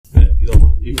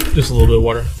Just a little bit of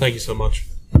water. Thank you so much.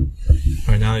 All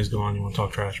right, now he's gone. You want to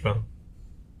talk trash about him?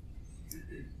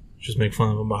 Just make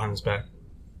fun of him behind his back.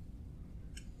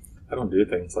 I don't do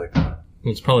things like that.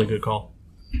 It's probably a good call.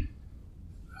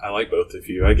 I like both of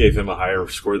you. I gave him a higher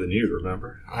score than you,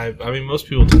 remember? I mean, most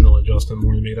people tend to like Justin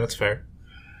more than me. That's fair.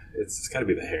 It's got to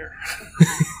be the hair.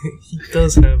 He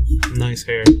does have nice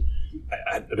hair.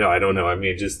 No, I don't know. I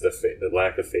mean, just the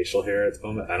lack of facial hair at the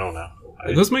moment. I don't know.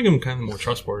 It does make him kind of more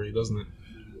trustworthy, doesn't it?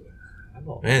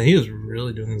 Man, he is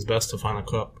really doing his best to find a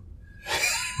cup.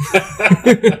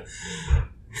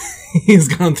 He's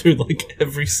gone through like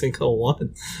every single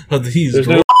one of these. There's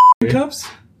no cups?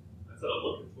 That's what I'm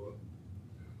looking for.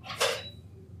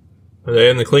 Are they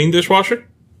in the clean dishwasher?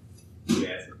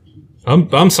 Yeah.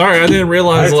 I'm sorry, I didn't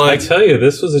realize. I tell you,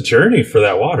 this was a journey for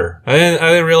that water. I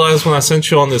didn't realize when I sent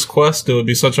you on this quest it would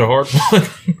be such a hard one.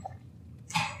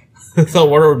 I thought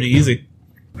water would be easy.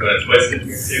 Got a twist in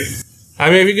here too. I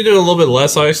mean, if you could do a little bit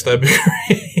less ice, that'd be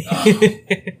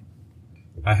great.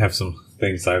 I have some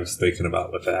things I was thinking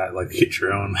about with that, like get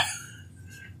your own.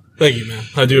 Thank you, man.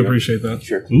 I do appreciate that.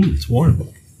 Sure. Ooh, it's warm.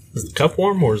 Is the cup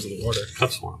warm or is it the water?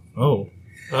 Cup's warm. Oh,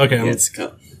 okay. Yeah, it's a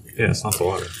cup. Yeah, it's not the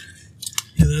water.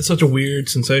 Yeah, that's such a weird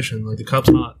sensation. Like the cup's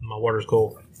hot and my water's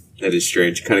cold. That is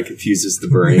strange. Kind of confuses the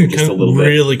brain just a little bit.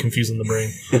 Really confusing the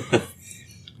brain.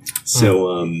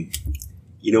 So,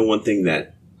 you know, one thing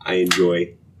that I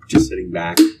enjoy just sitting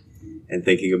back and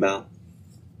thinking about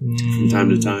from time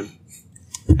to time?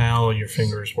 How your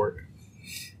fingers work.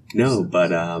 No, but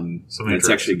that's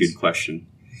actually a good question.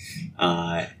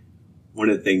 One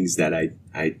of the things that I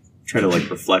try to like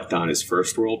reflect on is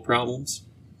first world problems.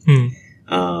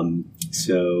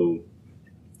 So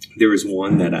there was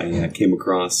one that I came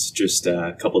across just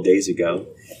a couple days ago,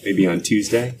 maybe on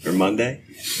Tuesday or Monday,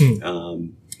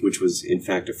 which was in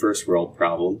fact a first world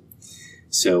problem.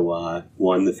 So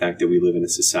one, the fact that we live in a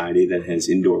society that has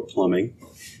indoor plumbing,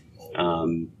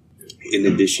 in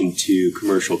addition to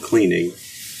commercial cleaning.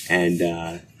 And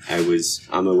I was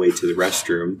on my way to the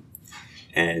restroom,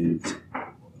 and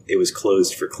it was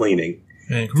closed for cleaning.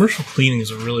 Man, commercial cleaning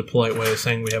is a really polite way of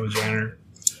saying we have a janitor,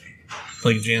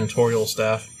 like janitorial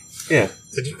staff. Yeah.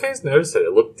 Did you guys notice that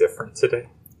it looked different today?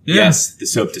 Yeah. Yes, the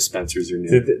soap dispensers are new.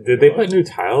 Did they put new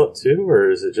tile up too, or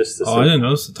is it just the soap? I didn't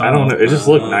notice the tile. I don't know. It just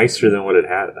looked nicer than what it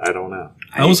had. I don't know.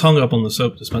 I was hung up on the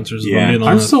soap dispensers. Yeah.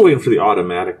 I'm still waiting for the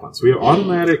automatic ones. We have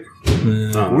automatic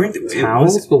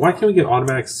towels, but why can't we get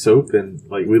automatic soap? And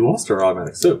like, we lost our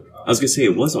automatic soap. I was going to say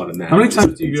it was automatic. How many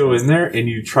times do you go in there and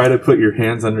you try to put your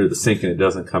hands under the sink and it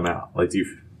doesn't come out? Like,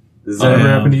 does that ever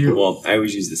happen to you? Well, I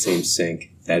always use the same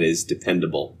sink that is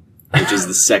dependable, which is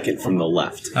the second from the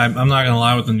left. I'm not going to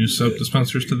lie, with the new soap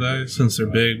dispensers today, since they're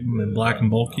big and black and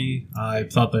bulky, I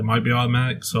thought they might be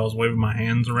automatic, so I was waving my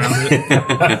hands around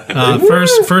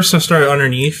it. First I started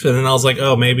underneath, and then I was like,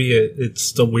 oh, maybe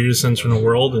it's the weirdest sensor in the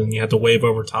world, and you have to wave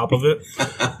over top of it.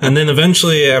 And then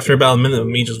eventually, after about a minute of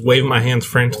me just waving my hands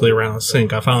frantically around the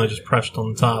sink, I finally just pressed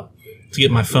on the top to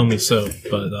get my foamy soap.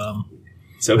 But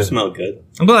soap smelled good.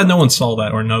 I'm glad no one saw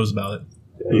that or knows about it.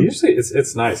 Yeah, usually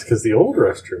it's nice because the old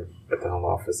restroom at the home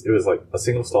office, it was like a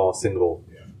single stall, single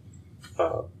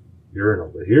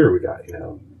urinal. But here we got,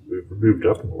 we've moved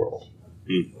up in the world.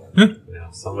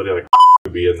 Somebody like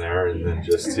could be in there and then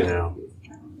just,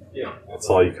 that's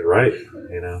all you could write,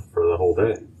 for the whole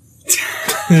day.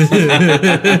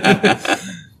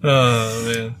 Oh,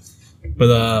 man.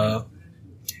 But,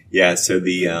 yeah, so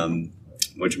the,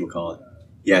 whatchamacallit?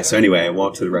 Yeah, so anyway, I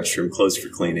walked to the restroom, closed for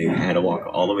cleaning. I had to walk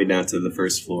all the way down to the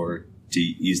first floor to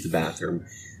use the bathroom.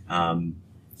 And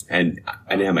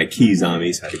I didn't have my keys on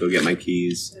me, so I had to go get my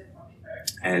keys.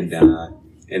 And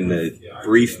in the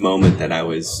brief moment that I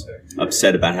was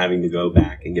upset about having to go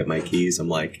back and get my keys, I'm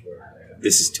like,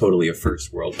 this is totally a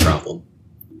first world problem.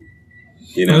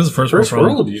 This is a first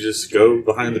world. You just go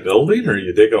behind the building, or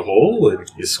you dig a hole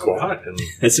and you squat. And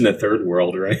that's in a third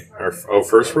world, right?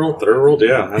 First world, third world.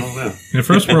 Yeah, I don't know. The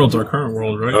first world's our current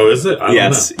world, right? Oh, is it?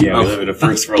 Yes. Yeah, we live in a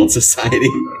first world society.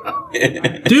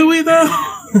 Do we though?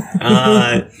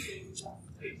 I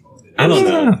don't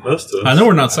know. Most of us. I know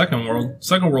we're not second world.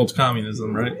 Second world's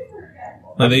communism, right?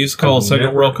 Like they used to call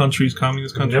second world countries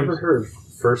communist countries. I've never heard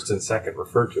first and second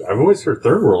referred to. I've always heard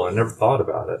third world. I never thought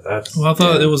about it. Well, I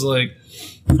thought it was like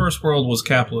first world was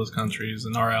capitalist countries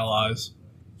and our allies.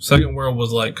 Second world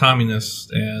was like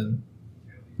communists and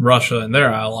Russia and their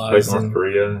allies, like North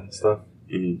Korea and stuff.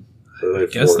 Mm-hmm. So I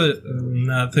guess that.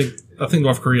 No, I think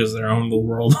North Korea is their own little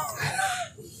world.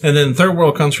 And then third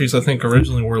world countries, I think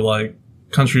originally were like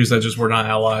countries that just were not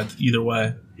allied either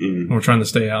way, and we're trying to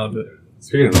stay out of it.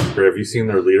 Speaking of North Korea, have you seen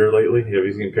their leader lately? Have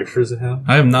you seen pictures of him?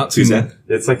 I have not Who's seen that?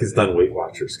 It's like he's done Weight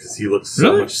Watchers because he looks so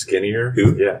Really? much skinnier.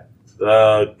 Who? Yeah.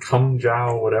 Kung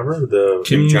Jao, whatever.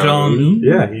 Kim Jong Un.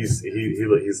 Yeah, he's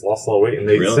lost a lot of weight, and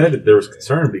they Really? said that there was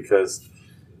concern because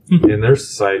in their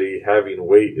society, having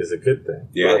weight is a good thing.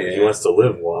 Yeah, But yeah, he yeah. wants to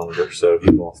live longer, so he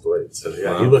lost weight. So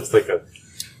yeah, he Wow. looks like a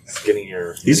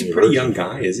skinnier. He's a skinnier pretty version. young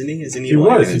guy, isn't he? Isn't he? He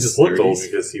like was. in He his just looked old 30s?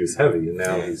 because he was heavy, and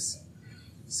now he's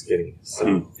skinny.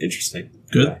 So Interesting.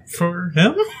 Good for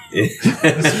him.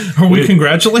 Yeah. Are we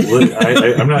congratulating? look,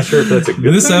 I'm not sure if that's a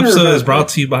good. This thing or episode not. is brought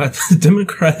to you by the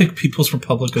Democratic People's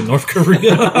Republic of North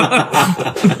Korea.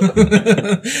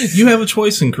 You have a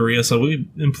choice in Korea, so we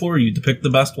implore you to pick the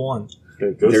best one.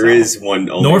 Okay, go There south. is only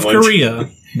North one Korea,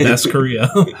 best Korea.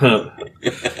 Huh.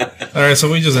 All right,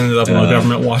 so we just ended up in a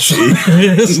government watch. the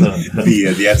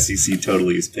FCC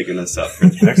totally is picking us up. For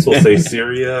that. Next, we'll say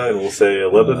Syria, and we'll say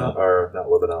Lebanon, or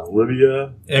not Lebanon,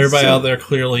 Libya. Everybody So- out there,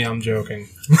 clearly I'm joking.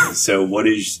 So what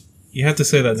is You have to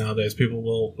say that nowadays. People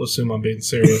will assume I'm being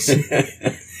serious.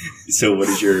 so what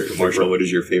is your Marshall? What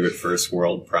is your favorite first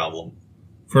world problem?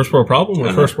 First world problem or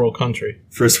Uh-huh. first world country?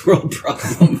 First world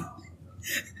problem.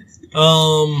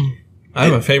 I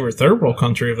have a favorite third world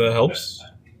country if that helps.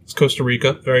 It's Costa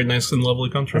Rica. Very nice and lovely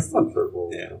country. That's not third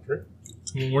world Yeah.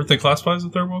 country. Weren't they classified as a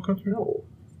third world country? No.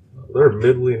 They're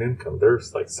middling income. They're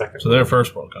like second. So they're a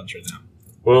first world country now.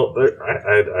 Well,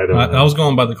 I don't know. I was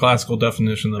going by the classical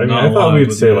definition of I mean, not I thought aligned we'd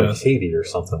with say the like US. Haiti or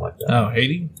something like that. Oh,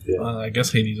 Haiti? Yeah. I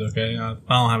guess Haiti's okay. I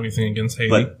don't have anything against Haiti.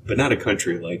 but not a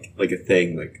country like a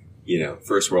thing like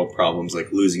first world problems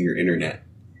like losing your internet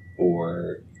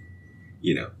or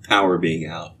power being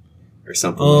out or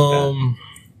something like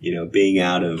that. Being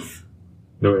out of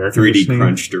No air 3D conditioning?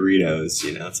 Crunch Doritos.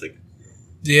 It's like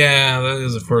yeah, that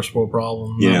is a first world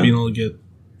problem. Yeah. Not being able to get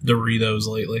Doritos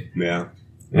lately. yeah.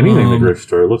 Anything in the grocery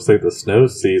store. It looks like the snow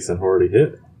season already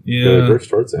hit. The Yeah. grocery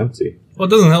store's empty. Well,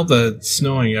 it doesn't help that it's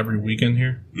snowing every weekend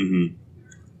here. Mm-hmm.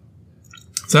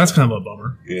 So that's kind of a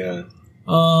bummer. Yeah.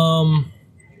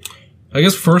 I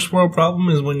guess first world problem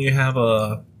is when you have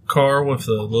a car with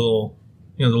the little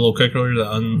kicker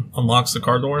that unlocks the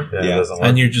car door, Yeah, Yeah. it doesn't work.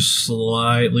 and you're just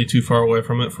slightly too far away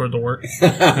from it for it to work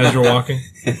as you're walking.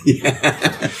 Yeah.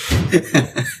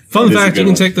 Fun That is a fact: good you can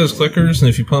one. take those clickers, and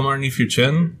if you put them underneath your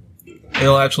chin,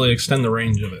 it'll actually extend the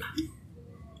range of it.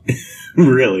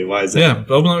 Really? Why is that? Yeah,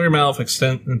 open up your mouth,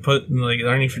 extend, and put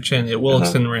underneath your chin. It will Uh-huh.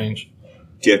 extend the range.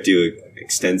 Do you have to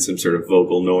extend some sort of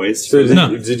vocal noise? So did,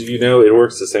 No. did you know it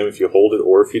works the same if you hold it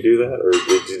or if you do that? Or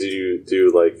did you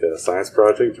do like a science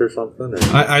project or something? Or?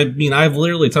 I mean, I've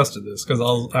literally tested this because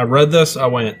I read this, I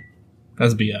went,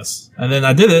 "That's BS," and then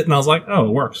I did it, and I was like, "Oh,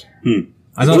 it works."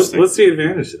 I know. What's the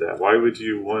advantage of that? Why would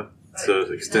you want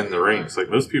to extend the range? Like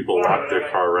most people lock their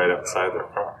car right outside their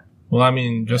car. Well, I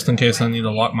mean, just in case I need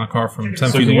to lock my car from 10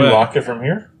 So feet can away. you lock it from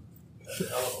here?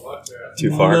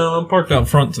 Too far? No, I'm parked out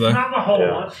front today.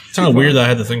 Yeah. It's kind of weird that I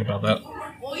had to think about that.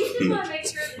 Well, you just want to make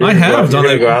sure. I have You're done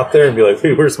gonna it. go out there and be like,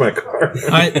 "Hey, where's my car?"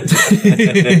 I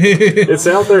It's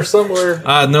out there somewhere.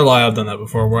 no lie, I've done that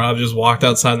before. Where I've just walked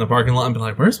outside in the parking lot and been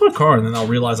like, "Where's my car?" And then I'll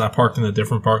realize I parked in a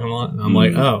different parking lot, and I'm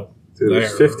like, "Oh, Dude,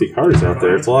 there's there." 50 cars out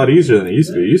there. It's a lot easier than it used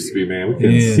to be. It used to be, man, we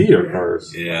can Yeah. see our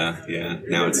cars. Yeah, yeah.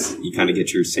 Now you kind of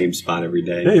get your same spot every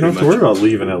day. Yeah, you don't have to worry pretty about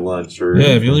leaving at lunch or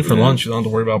Yeah, if you leave for Yeah. lunch, you don't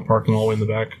have to worry about parking all the way in the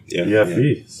back." Yeah,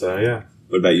 EFE. So yeah,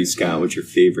 What about you, Scott? What's your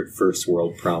favorite first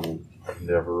world problem? I've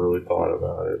never really thought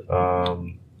about it.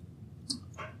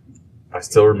 I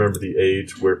still remember the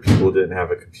age where people didn't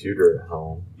have a computer at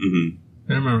home,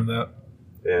 Mm-hmm. I remember that.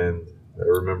 and I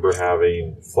remember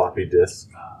having floppy disks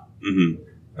Mm-hmm.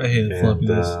 I hated floppy and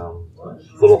disks.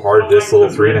 little hard disk, little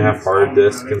 3.5 hard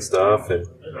disk and stuff. And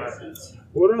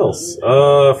what else?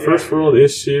 First world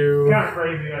issue. I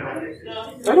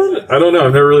don't know.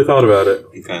 I've never really thought about it.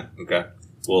 Okay.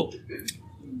 Well,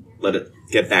 let it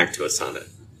get back to us on it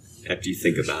after you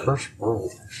think about it. First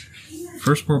world.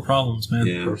 First world problems, man.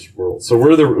 Yeah. First world. So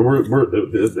we're the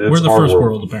first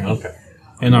world, apparently. Okay.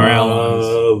 And our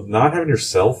allies. Not having your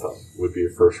cell phone would be a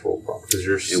first world problem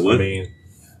because It would? I mean,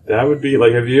 that would be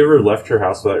like. Have you ever left your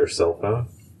house without your cell phone? And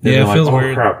Yeah, you're it like, feels oh,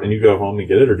 weird. crap! And you go home and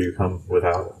get it, or do you come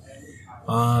without it?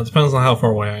 It depends on how far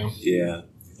away I am. Yeah.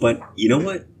 But you know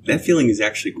what? That feeling is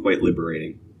actually quite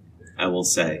liberating, I will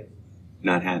say,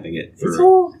 not having it.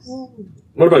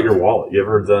 What about your wallet? You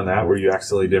ever done that where you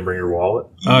accidentally didn't bring your wallet?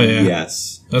 Oh, yeah.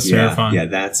 Yes. That's Yeah, terrifying. Yeah,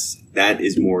 that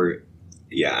is more.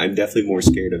 Yeah, I'm definitely more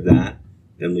scared of that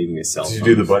than leaving a cell phone. Did you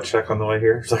do the butt check on the way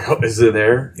here? It's like, oh, is it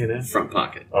there? You know? Front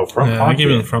pocket. Oh, front Yeah, I pocket. keep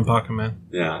it in the front pocket, man.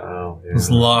 Yeah. Oh, yeah. It's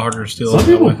a lot harder to steal. Some it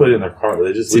that people way. put it in their car.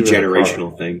 They just It's a leave it in their car.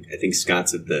 generational thing. I think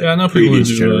Scott's of the Yeah, I know people who previous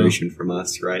do, generation from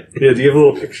us, right? Yeah, do you have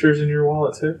little pictures in your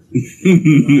wallet too?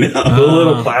 No. The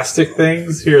little plastic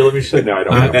things? Here, let me show you. No, I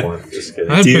don't have one. Just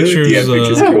kidding. I have Do you? pictures. Do you have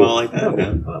pictures uh, of your wallet like that?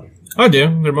 No. I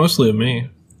do. They're mostly of me,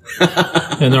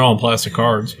 and they're all on plastic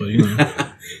cards. But you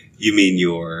know, You mean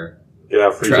your Get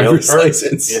out free driver's jail cards?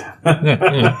 license? Yeah.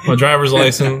 yeah. My driver's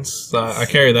license. I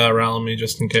carry that around with me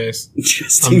just in case.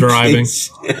 Just I'm in driving. case.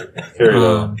 Carry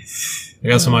that. I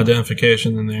got some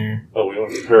identification in there. Oh, we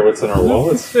want to compare what's in our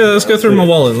wallets? Yeah, let's go through my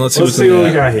wallet and let's see Let's what's see in what we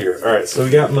there. got here. All right, so we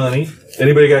got money.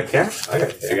 Anybody got cash? I got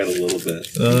cash. I got a little bit.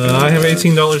 I have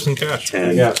 $18 in cash. I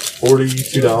 10, got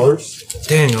 $42.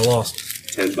 Dang, I lost.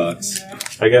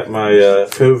 $10. I got my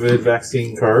COVID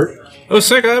vaccine card. Oh,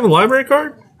 sick! I have a library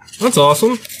card. That's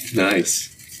awesome. Nice.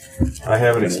 I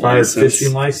have an And a expired license.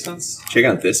 fishing license. Check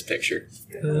out this picture.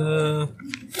 Ooh,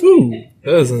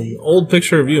 that is an old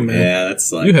picture of you, man. Yeah,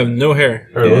 that's like You have no hair.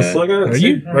 All right, let's Yeah. look at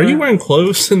it. Are you wearing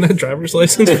clothes in that driver's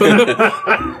license photo?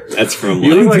 that's from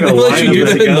You look like Did a they let you do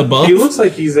lineman. that in the buff? He looks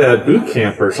like he's at boot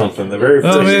camp or something. The very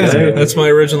first Oh man, day. that's my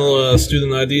original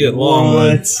student ID at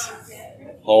Longwood. What?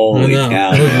 Holy I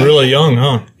cow! was really young,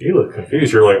 huh? You look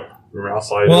confused. You're like, you're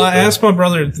outside. Well, I asked my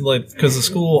brother, like, because the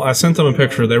school, I sent them a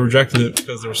picture. They rejected it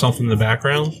because there was something in the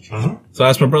background. Uh-huh. So I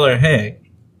asked my brother, hey,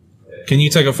 can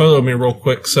you take a photo of me real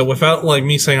quick? So without, like,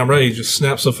 me saying I'm ready, he just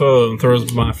snaps a photo and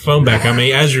throws my phone back at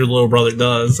me, as your little brother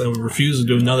does, and refused to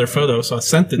do another photo. So I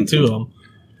sent it to them.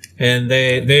 And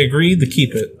they agreed to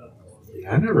keep it.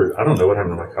 I don't know what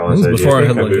happened to my college This ID. was before I I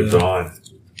think had, I like, moved a- on.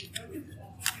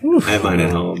 I have mine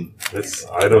at home.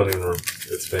 I don't even.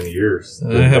 It's been years.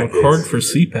 I have a Decades. card for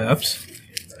CPAPs,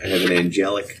 I have an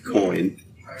angelic coin.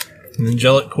 an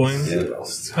angelic coin. Yeah.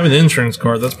 I have an insurance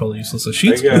card. That's probably useless. A I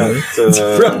sheet's got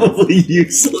better. Probably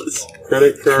useless.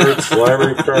 credit cards,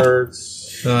 library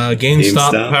cards. GameStop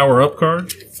GameStop. Power Up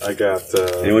card. I got.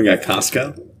 Anyone got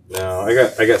Costco? No, I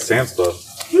got Sam's Club.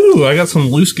 Ooh, I got some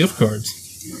loose gift cards.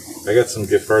 I got some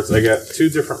gift cards. I got 2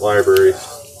 different libraries.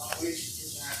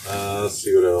 Let's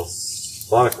see what else.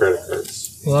 A lot of credit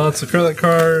cards. Lots of credit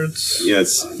cards. Yeah,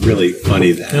 it's really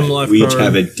funny that M-Life we each card.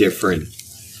 have a different,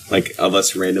 like, of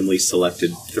us randomly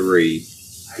selected 3,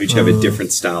 we each have a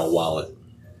different style wallet.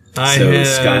 I So have,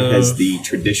 Scott has the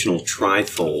traditional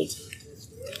trifold,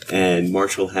 and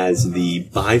Marshall has the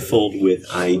bifold with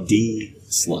ID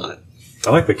slot. I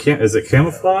like the Is it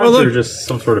camouflage Oh, look. or just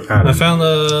some sort of I pattern? found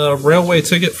a railway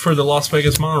ticket for the Las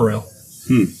Vegas monorail.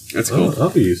 That's Oh, cool. that'll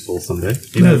be useful someday.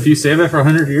 You know, if you save that for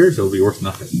 100 years, it'll be worth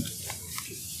nothing.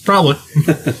 Probably.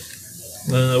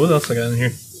 What else I got in here?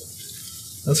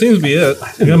 That seems to be it.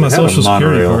 I got my even have a social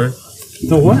security monorail. card.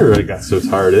 No wonder I got so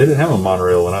tired. They didn't have a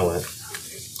monorail when I went.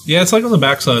 Yeah, it's like on the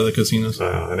backside of the casinos.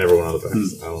 I never went on the back.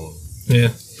 I don't know. Yeah,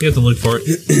 you have to look for it.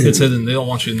 It's hidden. They don't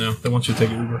want you to know. They want you to take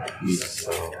Uber.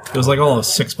 So, It was like all of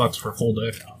 $6 for a full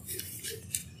day.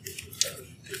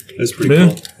 That's pretty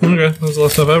Yeah. cool. Okay, that's the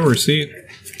last stuff I have a receipt.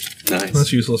 Nice.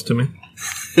 That's useless to me.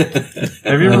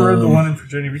 have you ever read the one in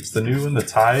Virginia Beach, the new one, the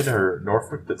Tide, or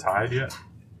Norfolk, the Tide yet?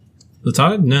 The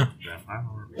Tide? No. Yeah,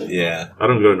 Yeah. I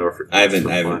don't go to Norfolk. I haven't- It's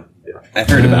I haven't. fun. Yeah. I've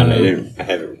heard about it. I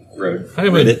haven't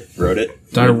wrote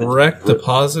it. Direct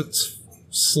deposits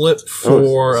slip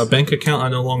for a bank account I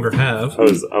no longer have. I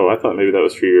thought maybe that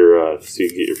was for your, so you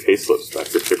can get your pay slips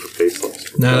back, your paper pay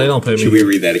slips. No, they don't pay Should me. we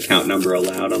read that account number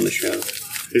aloud on the show?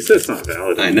 He said it's not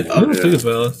valid. I know. I don't think it's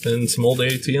valid. And some old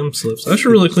ATM slips. I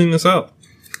should really clean this out.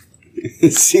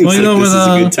 It seems Well, you know like this what, is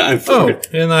a good time for it.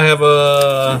 and I have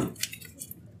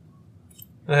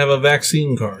a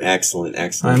vaccine card. Excellent, I'm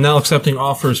excellent. now accepting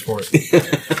offers for it.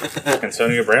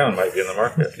 Antonio Brown might be in the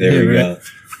market. There we Yeah, go.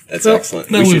 That's Well,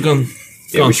 excellent. Now We we've should, gone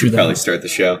yeah, we through should probably that. start the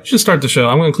show. Should start the show.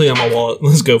 I'm going to clean out my wallet.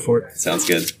 Let's go for it. Sounds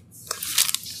good.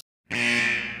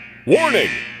 Warning!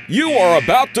 You are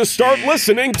about to start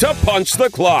listening to Punch the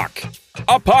Clock,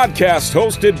 a podcast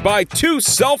hosted by 2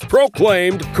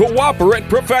 self-proclaimed cooperate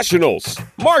professionals,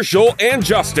 Marshall and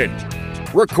Justin,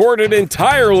 recorded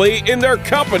entirely in their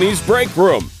company's break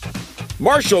room.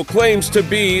 Marshall claims to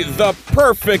be the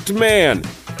perfect man,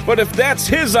 but if that's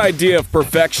his idea of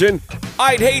perfection,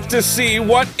 I'd hate to see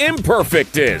what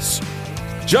imperfect is.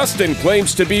 Justin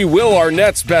claims to be Will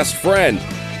Arnett's best friend.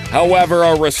 However,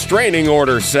 a restraining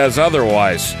order says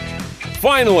otherwise.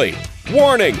 Finally,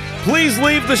 warning, please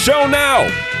leave the show now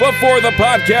before the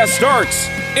podcast starts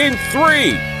in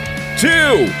 3,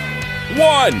 2,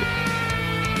 1.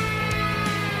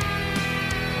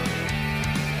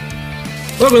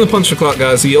 Welcome to Punch the Clock,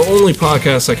 guys, the only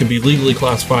podcast that can be legally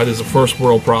classified as a first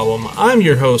world problem. I'm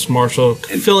your host, Marshall,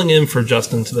 filling in for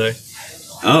Justin today.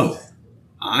 Oh,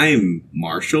 I'm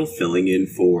Marshall, filling in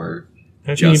for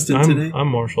Actually, Justin today? I'm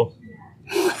Marshall.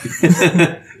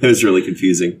 That was really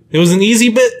confusing. It was an easy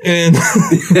bit, and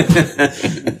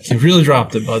you really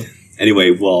dropped it, bud.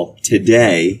 Anyway, well,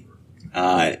 today...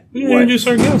 We didn't introduce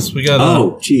our guests. We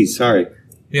got sorry.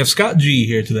 we have Scott G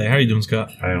here today. How are you doing,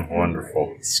 Scott? I am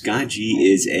wonderful. Scott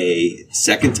G is a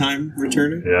second-time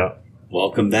returner. Yeah.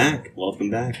 Welcome back. Welcome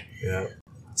back. Yeah.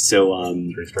 So,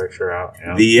 3 strikes are out.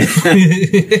 Yeah.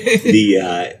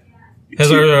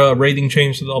 Has our rating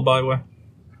changed at all, by the way?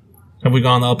 Have we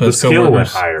gone up the as scale went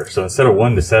coworkers? higher, so instead of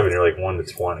 1 to 7, you're like 1 to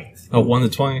 20. Oh, 1 to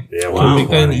 20? Yeah, Wow. 1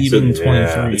 to Then 20. even So,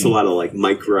 23. it's a lot of like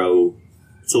micro.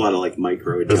 It's a lot of like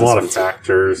micro. There's a lot of adjustments.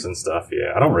 factors and stuff.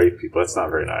 Yeah, I don't rate people. That's not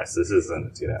very nice. This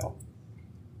isn't,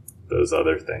 those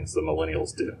other things the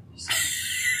millennials do.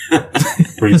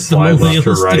 Where you slide left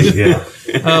or millennials right. do.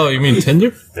 Yeah. Oh, you mean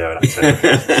Tinder? Yeah, but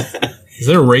I Is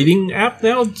there a rating app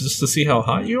now just to see how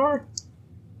hot you are?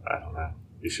 don't know.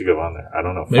 You should go on there. I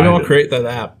don't know. Maybe Find I'll it. create that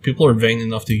app. People are vain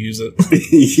enough to use it.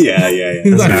 yeah.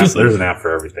 There's an app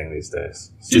for everything these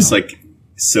days. Just like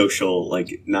social,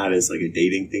 like not as like a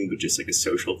dating thing, but just like a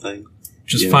social thing.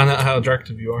 Just Yeah. find out how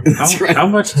attractive you are. That's right. How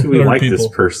much do we Other like this people.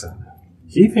 person?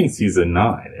 He thinks he's a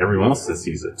 9. Everyone else says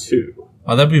he's a 2.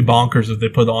 Oh, that'd be bonkers if they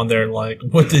put on there, like,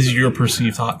 what is your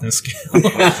perceived hotness scale?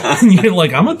 And you're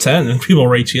like, I'm a 10, and people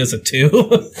rate you as a 2.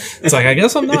 It's like, I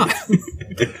guess I'm not.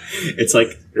 It's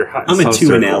like You're hot. I'm a some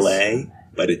 2 in circles. LA,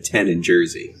 but a 10 in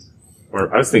Jersey. Or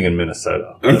I was thinking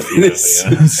Minnesota. Or Yeah.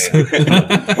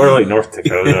 Or like North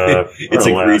Dakota. It's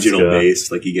or like Alaska. regional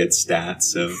based, like you get stats.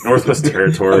 So Northwest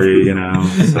Territory,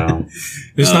 So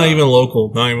It's not even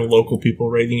local. Not even local people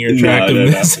rating your No,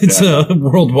 attractiveness. no. It's a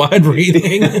worldwide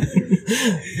rating.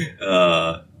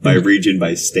 by region,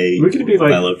 by state, we could be by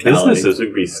like locality. businesses. We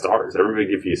could be stars. Everybody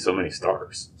give you so many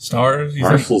stars. Stars? You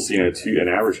think? Marshall's, an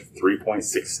average of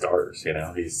 3.6 stars.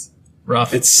 He's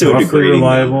Rough. It's so roughly degrading.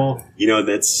 reliable.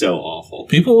 That's so awful.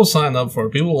 People will sign up for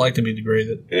it. People like to be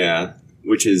degraded. Yeah,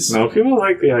 which is No, people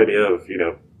like the idea of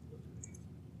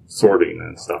sorting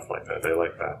and stuff like that. They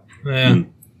like that. Yeah.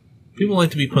 People like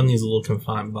to be put in these little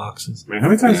confined boxes. I mean, how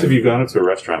many times have you gone into a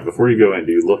restaurant before you go in?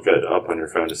 Do you look it up on your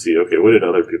phone to see, okay, what did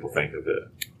other people think of it?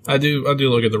 I do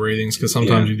look at the ratings because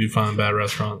sometimes you do find a bad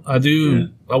restaurant. I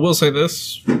will say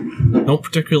this. Don't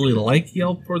particularly like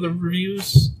Yelp or the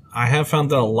reviews. I have found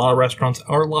that a lot of restaurants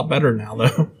are a lot better now,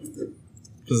 though.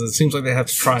 Because it seems like they have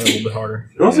to try a little bit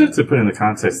harder. You also have to put in the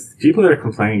context, people that are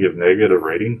complaining give negative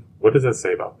rating, what does that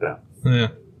say about them? Yeah.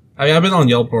 I've been on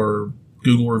Yelp or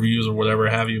Google reviews or whatever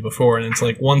have you before, and it's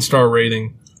like 1-star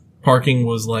rating. Parking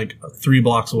was like 3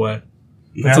 blocks away.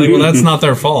 It's like, well, that's not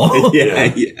their fault.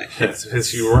 yeah.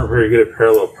 Since you weren't very good at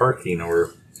parallel parking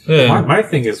or... Yeah. My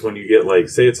thing is when you get,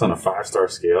 say it's on a 5-star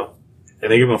scale,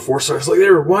 and they give them 4 stars, like, they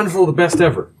were wonderful, the best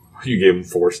ever. You gave them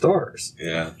 4 stars.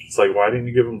 Yeah. It's like, why didn't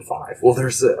you give them 5? Well,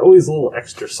 there's always a little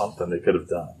extra something they could have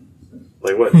done.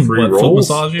 Like, what, free What, foot rolls?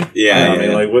 massage you? Yeah. I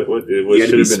mean, like, what gotta should be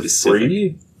have been specific.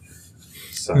 free?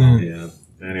 So, Yeah.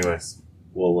 anyways.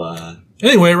 Well,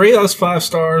 Anyway, rate us 5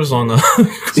 stars on the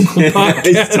Google Podcast.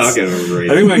 he's talking over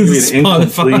I think rating. that could be an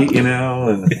Spotify.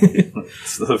 incomplete, and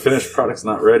the finished product's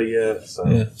not ready yet. So,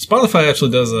 Yeah. Spotify actually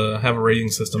does have a rating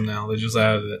system now. They just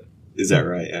added it. Is that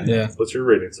right? Yeah. Yeah. what's your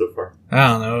rating so far? I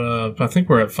don't know. I think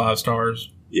we're at 5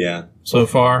 stars Yeah. so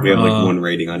far. We have like 1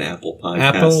 rating on Apple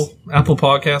Podcasts. Apple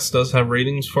Podcasts does have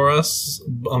ratings for us.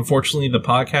 Unfortunately, the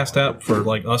podcast app for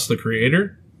like us, the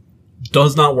creator,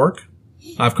 does not work.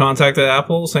 I've contacted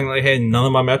Apple saying like, "Hey, none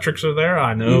of my metrics are there."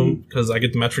 I know because I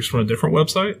get the metrics from a different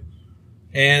website,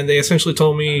 and they essentially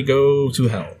told me go to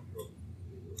hell.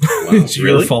 It's your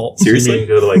Really? fault. Seriously? You mean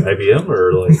go to like IBM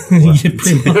or like Yeah,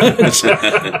 pretty much.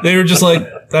 They were just like,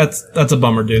 "That's a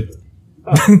bummer, dude."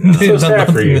 They've so sad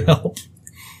for nothing you. to help.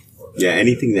 Yeah,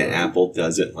 anything that Apple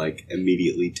doesn't like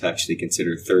immediately touch, they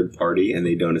consider third party, and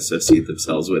they don't associate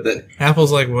themselves with it.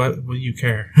 Apple's like, what do you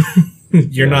care?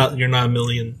 You're not a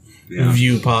million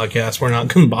view podcast. We're not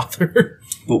going to bother.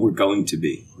 But we're going to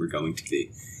be. We're going to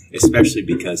be. Especially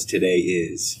because today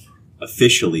is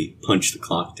officially Punch the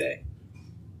Clock Day.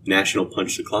 National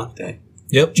Punch the Clock Day.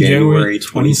 Yep. January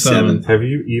 27th. Have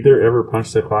you either ever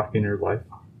punched a clock in your life?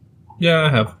 Yeah, I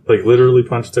have. Like literally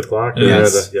punched a clock? Or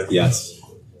Yes. yeah. Yes.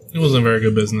 It wasn't very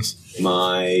good business.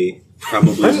 Probably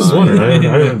I just wondered. I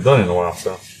haven't done it in a while,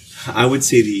 so. I would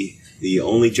say the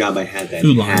only job I had that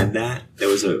Too long. had that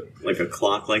was a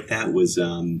clock like that was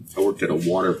I worked at a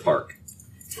water park.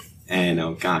 And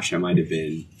oh gosh, I might have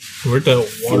been You worked at a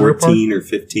water 14 or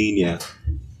 15, yeah.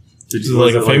 Did Is you it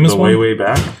like was a it famous the one? Way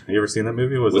Back? Have you ever seen that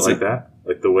movie? Was What's it like it? that?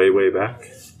 Like the Way Back?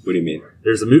 What do you mean?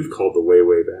 There's a movie called The Way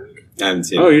Back. I haven't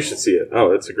seen Oh, it. you should see it.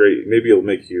 Oh, it's a great. Maybe it'll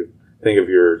make you think of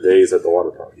your days at the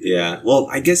water park. Yeah. Well,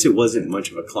 I guess it wasn't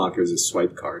much of a clock. It was a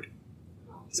swipe card.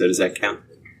 So does that count?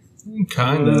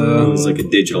 Kind It of. was like a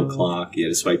digital clock. You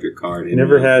had to swipe your card. You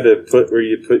never had to put where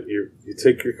you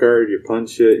take your card, you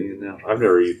punch it. I've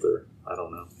never either. I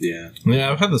don't know. Yeah.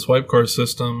 Yeah, I've had the swipe card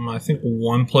system. I think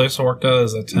one place I worked at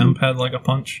is a temp had like a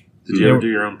punch. Did you ever do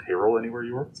your own payroll anywhere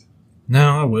you worked?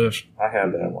 No, I wish. I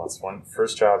had that once.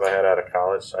 First job I had out of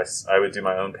college, I would do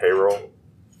my own payroll.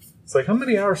 It's like, how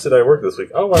many hours did I work this week?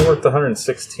 Oh, I worked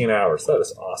 116 hours. That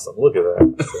is awesome. Look at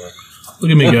that. So,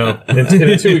 Look at me go. in a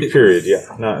 2-week period,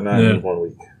 yeah. Not Yeah. in 1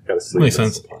 week. Got to sleep. Makes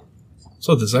sense.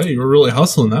 So to say, you were really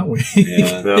hustling that week.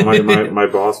 Yeah. No, my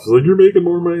boss was like, "You're making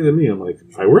more money than me." I'm like,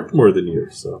 "I worked more than you."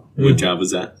 So What job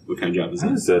was that? What kind of job was I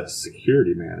that? was a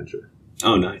security manager.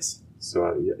 Oh, nice. So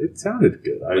yeah, it sounded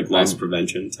good. Like loss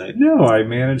prevention type. No, I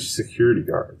managed security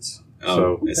guards. Oh,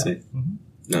 so, I see. Mhm.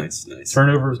 Nice, nice.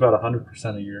 Turnover is about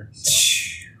 100% a year.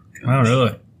 So. Oh,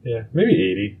 really? Yeah, maybe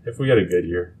 80 if we had a good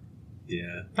year.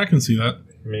 Yeah. I can see that.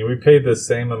 I mean, we paid the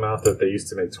same amount that they used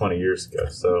to make 20 years ago.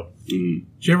 So Mm.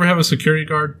 Did you ever have a security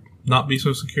guard not be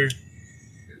so secure?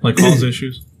 Like cause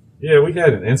issues? yeah, we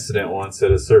had an incident once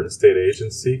at a certain state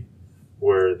agency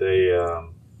where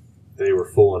they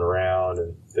were fooling around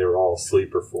and they were all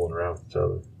asleep or fooling around with each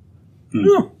other.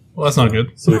 Oh, well, that's not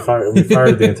good. So we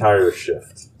fired the entire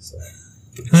shift. So.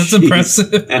 That's impressive.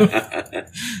 But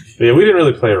yeah, we didn't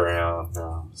really play around.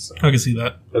 No, so I can see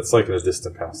that. that's like in a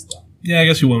distant past. Though. Yeah, I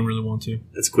guess you wouldn't really want to.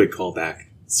 That's a quick callback.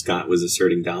 Scott was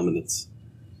asserting dominance.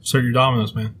 Assert your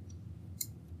dominance, man.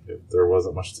 If there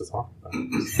wasn't much to talk about.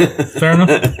 Fair enough.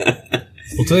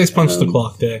 Well, today's Punch the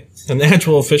Clock Day, an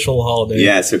actual official holiday.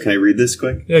 Yeah, so can I read this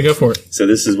quick? Yeah, go for it. So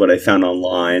this is what I found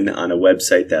online on a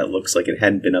website that looks like it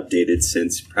hadn't been updated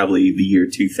since probably the year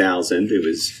 2000.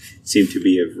 It seemed to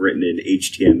be written in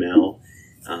HTML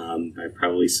by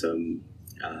probably some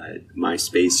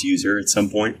MySpace user at some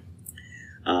point.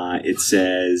 It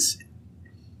says,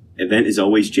 event is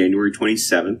always January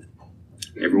 27th.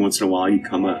 Every once in a while you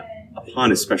come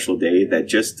upon a special day that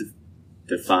just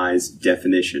defies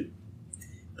definition.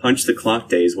 Punch the Clock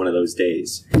Day is one of those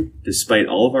days. Despite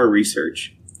all of our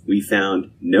research, we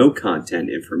found no content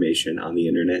information on the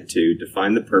internet to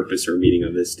define the purpose or meaning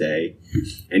of this day,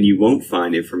 and you won't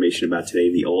find information about today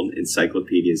in the old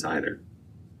encyclopedias either.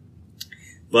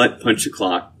 But Punch the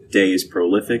Clock Day is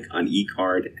prolific on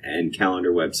e-card and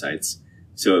calendar websites,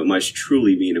 so it must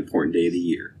truly be an important day of the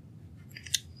year.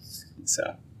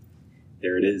 So,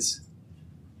 there it is.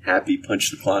 Happy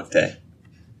Punch the Clock Day.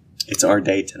 It's our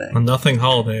day today. A nothing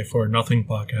holiday for a nothing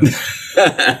podcast.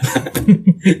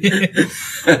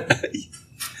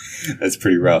 That's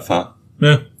pretty rough, huh?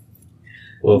 Yeah.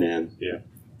 Well, Man. yeah.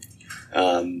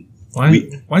 Why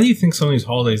do you think some of these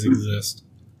holidays exist?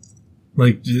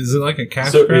 Like, is it like a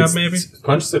cash grab, maybe?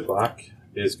 Punch the Clock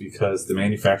is because the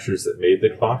manufacturers that made the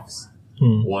clocks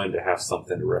wanted to have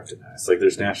something to recognize. Like,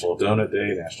 there's National Donut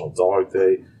Day, National Dog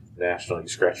Day, National You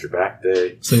Scratch Your Back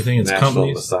Day, So you think it's National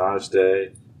companies? Massage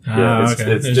Day.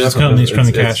 Okay. It's just definitely- companies trying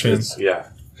to it's- cash in. Yeah.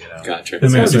 You know. Gotcha. It's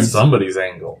That got makes to be sense. somebody's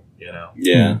angle, you know.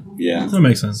 Yeah, yeah. That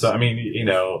makes sense. So, I mean,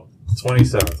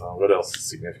 27th, what else is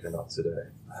significant about today?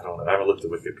 I don't know. I haven't looked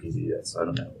at Wikipedia yet, so I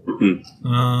don't know.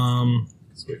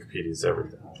 Because Wikipedia's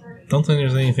everything. Don't think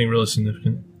there's anything really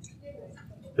significant.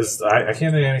 I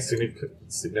can't think of any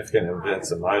significant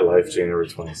events in my life, January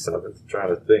 27th. I'm trying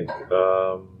to think.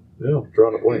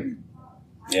 Drawing a blank.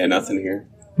 Yeah, nothing here.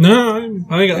 No, I ain't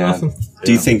got Yeah. nothing.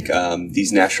 Do you think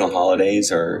these national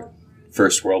holidays are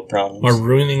first world problems? Are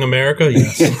ruining America?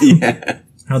 Yes. Yeah.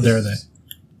 How dare they?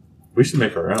 We should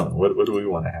make our own. What do we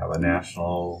want to have? A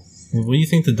national... What do you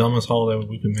think the dumbest holiday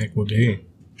we could make would be?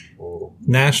 Oh,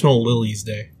 National Lilies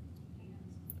Day.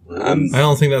 I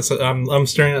don't think that's... I'm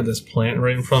staring at this plant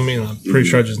right in front of me, and I'm pretty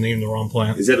sure I just named the wrong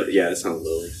plant. Is it? Yeah, it's not a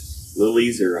lily.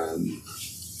 Lilies are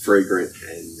fragrant,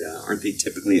 and aren't they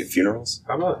typically at funerals?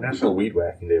 how about National Weed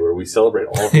Whacking Day, where we celebrate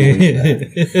all of the weed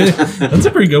whacking? That's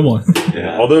a pretty good one.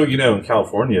 Yeah. Although, in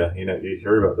California, you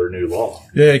hear about their new law.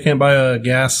 Yeah, you can't buy a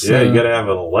gas. Yeah, you got to have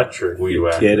an electric weed You're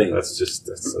whacker. kidding. That's so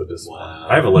disappointing. Wow.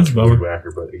 I have an electric That's weed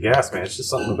whacker, but a gas, man, it's just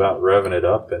something about revving it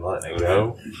up and letting it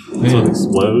go until Yeah. it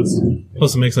explodes.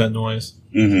 Plus, it makes that noise.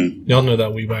 Mm-hmm. Y'all know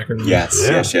that weed whacker noise. Yes,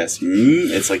 Yeah. yes.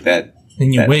 It's like that,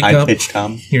 And you that wake up high-pitched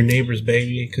hum. your neighbor's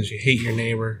baby because you hate your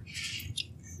neighbor.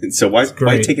 And so why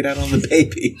great. take it out on the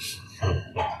baby?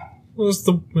 Well, let's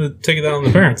take it out on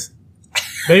the parents.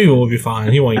 Baby will be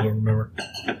fine. He won't even remember.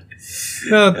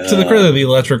 To the credit of the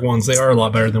electric ones, they are a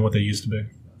lot better than what they used to be.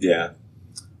 Yeah.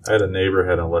 I had a neighbor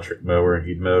had an electric mower, and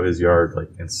he'd mow his yard like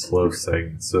in slow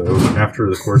segments. So after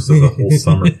the course of the whole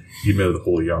summer, he'd mow the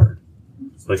whole yard.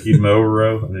 Like he'd mow a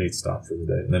row, and then he'd stop for the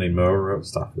day, and then he'd mow a row,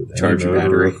 stop for the day. Charge your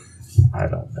battery. I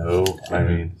don't know. I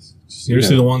mean, You ever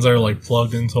see the ones that are like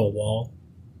plugged into a wall?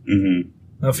 Mm-hmm.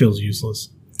 That feels useless.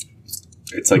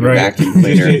 It's like Right. a vacuum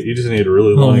cleaner. you just need a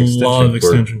really long A extension lot of cord.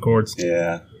 extension cords.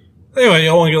 Yeah. Anyway,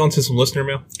 y'all want to get on to some listener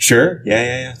mail? Sure.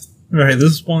 Yeah. All right,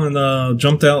 this one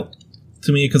jumped out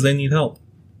to me because they need help.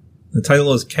 The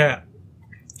title is Cat.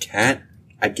 Cat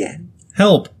again.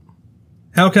 Help!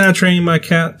 How can I train my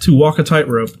cat to walk a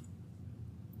tightrope?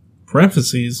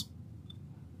 Parentheses.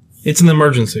 It's an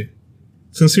emergency.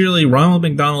 Sincerely, Ronald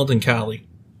McDonald and Callie.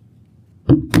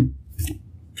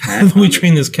 How do we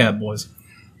train this cat, boys?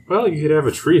 Well, you could have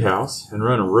a tree house and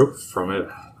run a rope from it,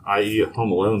 i.e. a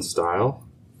Home Alone style,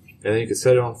 and then you could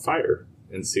set it on fire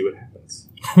and see what happens.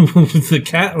 The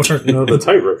cat or... The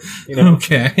tightrope.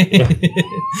 Okay.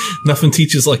 Nothing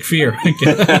teaches like fear, I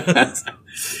guess.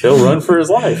 He'll run for his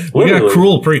life. We got literally.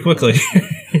 cruel pretty quickly.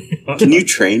 Can you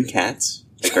train cats?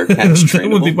 Like are cats That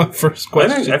would be trainable? my first I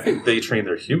question. think they train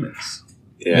their humans.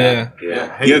 Yeah.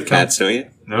 Hey, You have cats, don't you?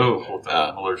 No, hold on.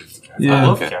 I'm allergic to cats. Yeah. I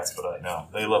love Okay. cats, but no,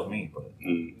 they love me. But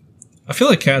I feel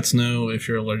like cats know if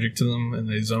you're allergic to them, and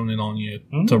they zone in on you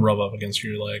to rub up against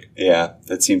your leg. Yeah.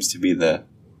 That seems to be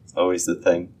always the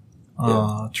thing.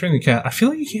 Train the cat. I feel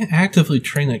like you can't actively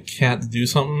train a cat to do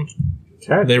something.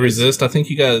 cat, They resist. I think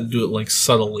you gotta do it like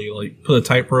subtly, like put a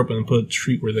tightrope and put a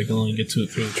treat where they can only get to it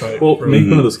through the tightrope. Well, make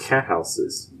one of those cat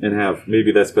houses and have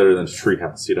maybe that's better than a tree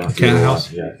house. You don't have to Cat do a lot.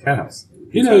 house? Yeah, cat house.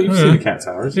 You know, you've seen the cat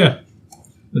towers. Yeah.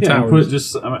 The Yeah, towers. put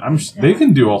just they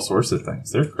can do all sorts of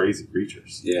things. They're crazy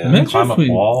creatures. Yeah. They Imagine climb if up we-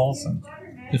 walls and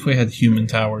If we had human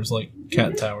towers like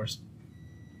cat towers.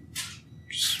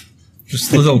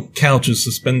 Just little couches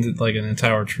suspended like in a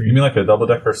tower tree. you mean like a double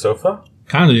decker sofa?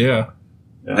 Kinda, yeah.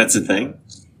 Yeah. That's the thing.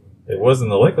 It was in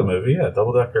the Lego movie. Yeah,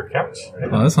 double decker couch.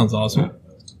 Oh, that sounds awesome.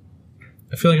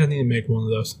 I feel like I need to make one of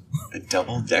those. A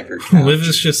double-decker What if couch.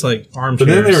 it's just like armchairs?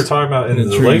 But then they were talking about in in a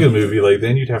the tree. Lego movie, like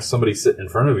then you'd have somebody sit in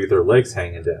front of you, their legs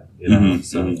hanging down. You know, Mhm,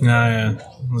 so mhm. Yeah,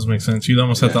 doesn't make sense. You'd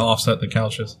almost have to offset the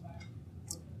couches.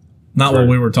 Not what Right.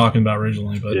 we were talking about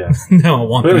originally, but Yeah. now I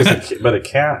want But, that. but a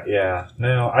cat, yeah.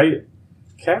 No,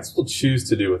 cats will choose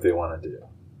to do what they want to do.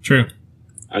 True.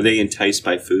 Are they enticed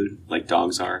by food like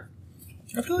dogs are?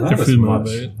 I feel like Not they're as food much.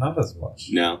 motivated. Not as much.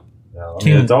 No. No, I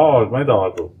mean, Can- a dog. My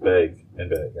dog will beg and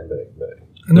beg and beg and beg.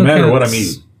 I know No matter what I'm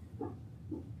cats- eating.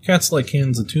 Cats like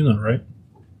cans of tuna, right?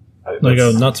 I- They go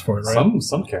that's- nuts for it, right?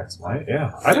 Some cats might.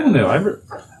 Yeah, I don't know.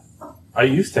 I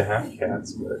used to have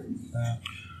cats, but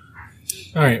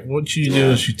All right, what you do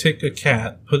is you take a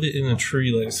cat, put it in a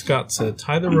tree, like Scott said,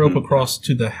 tie the rope across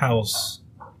to the house,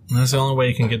 and that's the only way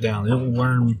it can get down. It will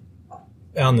learn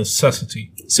out of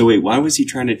necessity. So wait, why was he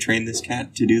trying to train this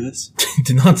cat to do this?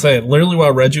 Did not say it. Literally, what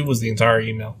I read you was the entire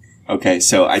email. Okay,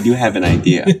 so I do have an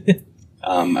idea.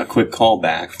 A quick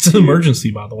callback. It's an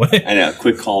emergency, by the way. I know, a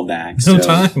quick callback. No So,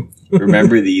 time.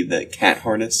 remember the cat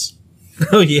harness?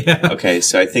 Oh yeah. Okay,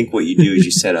 so I think what you do is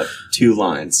you set up two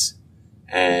lines,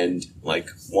 and like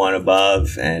one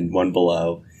above and one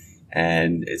below,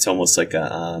 and it's almost like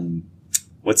a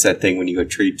what's that thing when you go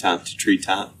treetop to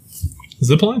treetop?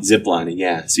 Zip line? Zip lining,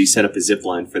 yeah. So you set up a zip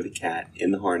line for the cat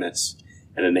in the harness,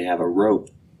 and then they have a rope,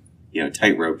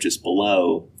 tight rope just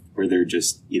below where they're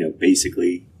just,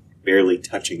 basically barely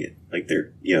touching it, like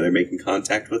they're making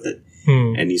contact with it,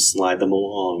 and you slide them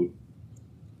along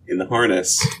in the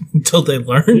harness Until they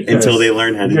learn. until they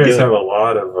learn how to you do guys have it. a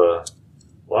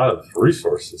lot of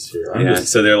resources here. Yeah,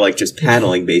 so they're like just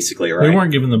paddling basically, right? We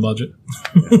weren't given the budget.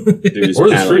 They're just or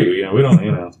the paddling. tree. We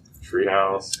don't. Tree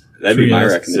house, That'd be my Treehouse,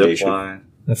 zip recommendation. line.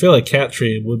 I feel like cat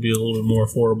tree would be a little bit more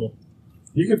affordable.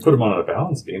 You could put them on a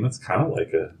balance beam. That's kind of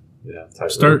like a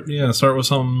type. Start with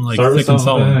something like Start with thick and something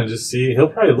solid. and just see. He'll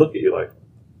probably look at you like,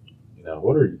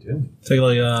 what are you doing? Take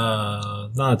like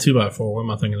not a 2x4. What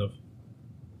am I thinking of?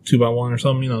 2x1 or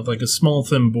something. Like a small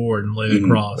thin board and lay it Mhm.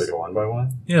 across. Like a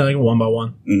 1x1. Yeah, like a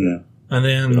 1x1, Mhm. and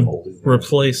then Hold it.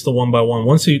 replace the 1x1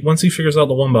 once he figures out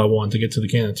the 1x1 to get to the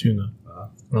can of tuna.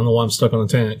 I don't know why I'm stuck on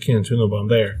the can of tuna, but I'm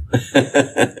there.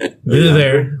 Get it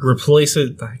there, replace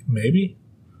it, maybe?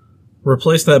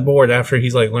 Replace that board after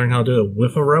he's learned how to do it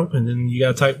with a rope, and then you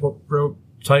got tight,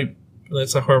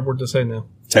 that's a hard word to say now.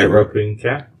 Tightrope. Roping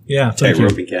cat. Yeah, thank you.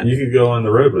 Tightroping cat. You could go on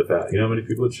the road with that. You know how many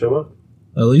people would show up?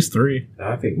 At least 3.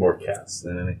 I think more cats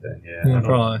than anything. Yeah, I Yeah, don't-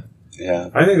 probably. Yeah.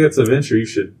 I think that's a venture you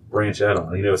should branch out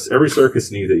on. Every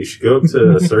circus needs it. You should go up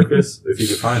to a circus if you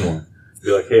can find one.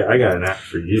 Be like, hey, I got an act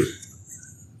for you.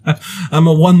 I'm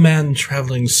a one-man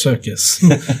traveling circus.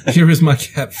 Here is my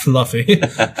cat, Fluffy,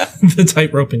 the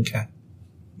tight-roping cat.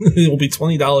 It will be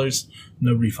 $20,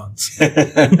 no refunds.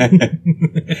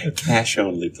 Cash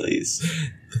only, please.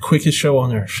 The quickest show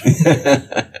on earth.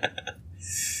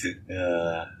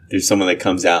 There's someone that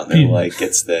comes out and like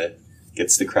gets the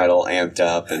crowd all amped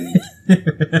up, and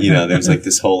there's like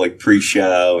this whole like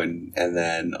pre-show, and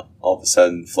then all of a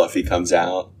sudden Fluffy comes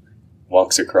out,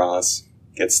 walks across,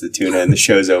 gets the tuna, and the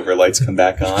show's over. Lights come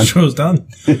back on. Show's done.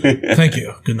 Thank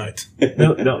you. Good night.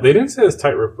 No, they didn't say this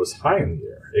tightrope was high in the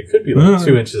air. It could be like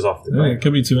 2 inches off the Yeah, ground. it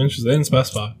could be 2 inches. They didn't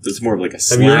specify. It's more of like a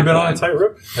slack Have you ever been on line. a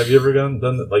tightrope? Have you ever done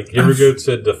that? Like, you ever go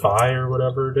to Defy or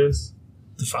whatever it is?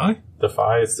 Defy?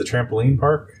 Defy, it's the trampoline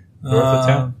park north of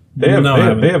town. They have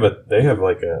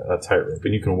like a tightrope,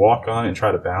 and you can walk on it and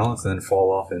try to balance, and then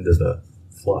fall off into the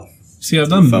fluff. See, I've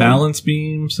done Foam. balance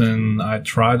beams, and I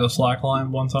tried a slack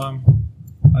line one time.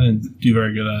 I didn't do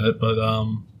very good at it, but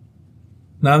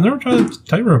no, I've never tried a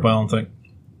tightrope. I don't think.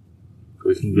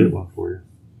 We can get one for you.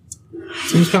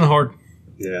 Seems kind of hard.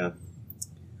 Yeah.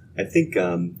 I think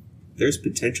there's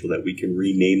potential that we can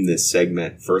rename this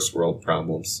segment First World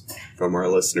Problems from our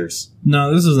listeners.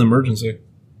 No, this is an emergency.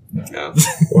 No.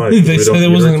 Why? They We said don't it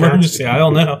eat was our an cats? emergency. I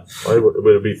don't know. Why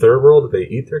would it be third world? Did they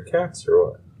eat their cats or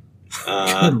what?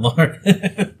 Good lord.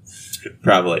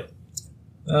 Probably. I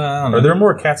don't know. Are there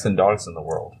more cats than dogs in the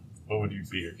world? What would you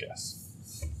be your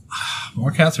guess?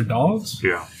 More cats or dogs?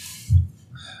 Yeah.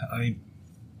 I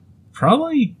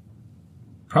probably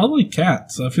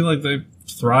cats. I feel like they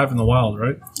thrive in the wild,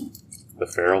 right? The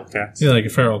feral cats? Yeah, like a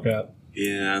feral cat.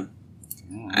 Yeah.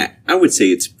 I would say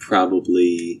it's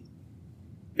probably...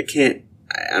 I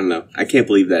don't know. I can't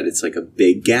believe that it's like a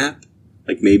big gap.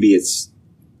 Like maybe it's...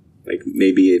 Like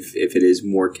maybe if it is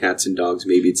more cats and dogs,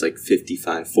 maybe it's like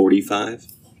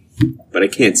 55-45. But I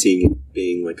can't see it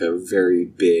being like a very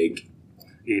big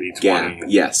 80-20. gap.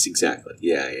 Yes, exactly.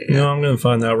 Yeah. You know, I'm going to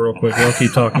find out real quick. I'll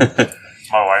keep talking.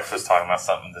 My wife was talking about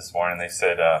something this morning. They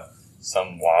said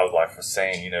some wildlife was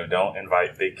saying, don't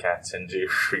invite big cats into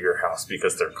your house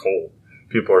because they're cold.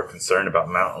 People are concerned about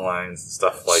mountain lions and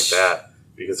stuff like that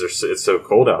because it's so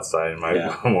cold outside. And my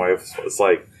wife was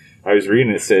like, I was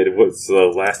reading it said, what's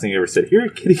the last thing you ever said? Here,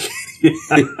 kitty.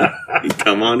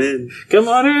 Come on in. Come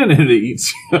on in, and it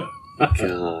eats you.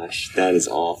 Gosh, that is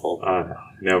awful.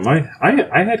 No,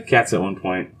 I had cats at one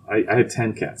point. I had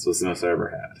 10 cats. Was the most I ever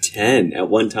had. 10 at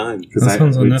one time. Because That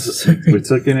sounds unnecessary. we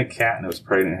took in a cat and it was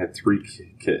pregnant. It had 3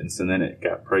 kittens, and then it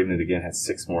got pregnant again. Had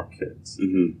 6 more kids,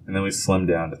 Mm-hmm. and then we slimmed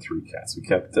down to 3 cats. We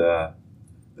kept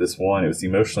this one. It was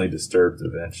emotionally disturbed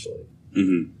eventually,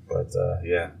 Mm-hmm. but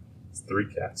it's 3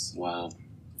 cats. Wow.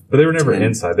 But they were never 10.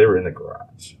 inside. They were in the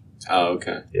garage. Oh,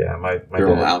 okay. Yeah, my They're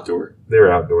all dad- outdoor. They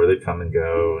were outdoor. They'd come and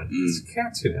go, and Mm. it's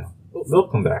cats, they'll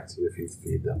come back to you if you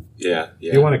feed them. Yeah.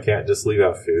 If you want a cat, just leave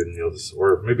out food, and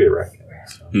or maybe a raccoon.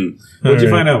 So. Hmm. What did you Alright.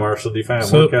 find out, Marshall? Did you find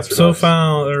out more cats or dogs?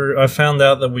 I found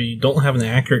out that we don't have an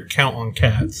accurate count on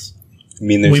cats. You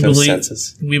mean there's We no believe-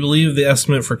 census? We believe the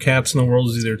estimate for cats in the world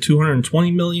is either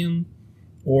 220 million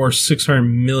or 600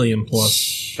 million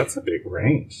plus. That's a big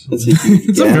range. That's a huge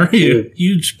It's gap, a very dude.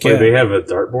 huge Wait, cat. they have a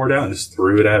dartboard out and just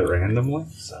threw it at randomly?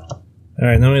 So, All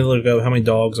right, let me look up how many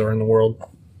dogs are in the world.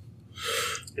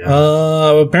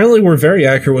 yeah. Apparently, we're very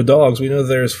accurate with dogs. We know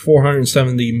there's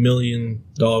 470 million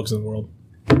dogs in the world.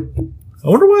 I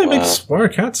wonder why are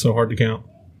cats so hard to count?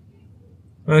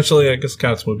 Actually, I guess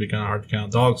cats would be kind of hard to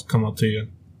count. Dogs come up to you.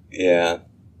 Yeah.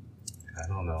 I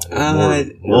don't know.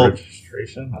 More well-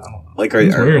 registration? I don't know. Like,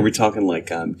 That's are weird. we talking like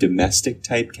domestic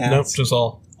type cats? Nope, just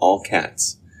all. All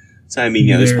cats. So, I mean,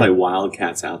 there's They're- probably wild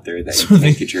cats out there that So you they-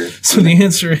 can't get your... So the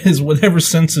answer is whatever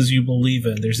census you believe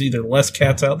in. There's either less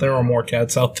cats out there or more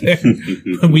cats out there.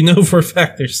 But we know for a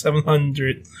fact there's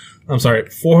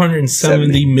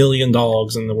 470 million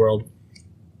dogs in the world.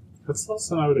 That's less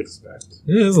than I would expect.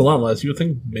 Yeah, it's a lot less. You would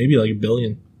think maybe like a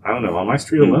billion. I don't know. On my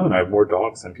street alone, I have more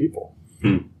dogs than people.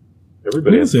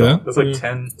 Everybody I has can see dogs. that. There's like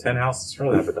Yeah. 10 houses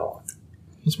that have a dog.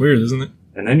 That's weird, isn't it?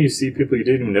 And then you see people you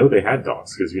didn't even know they had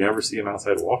dogs because you never see them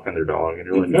outside walking their dog. And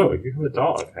you're like, oh, you have a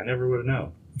dog. I never would have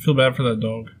known. I feel bad for that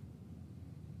dog.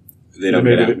 They don't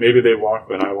get out. Maybe they walk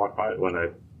when I walk by when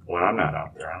I'm not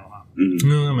out there. I don't know.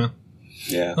 Mhm. No, man.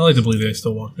 Yeah. I like to believe they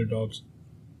still walk their dogs.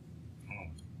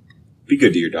 Be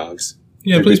good to your dogs.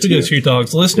 Yeah, They're please good be to good to your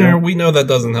dogs. Listener, Yeah. we know that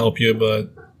doesn't help you,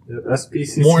 but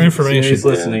SPCC More information. is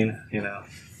listening.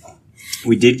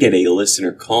 We did get a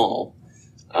listener call,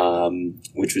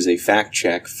 which was a fact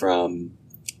check from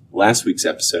last week's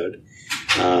episode.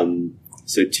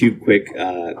 So 2 quick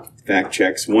fact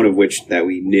checks, one of which that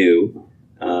we knew.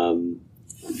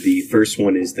 the first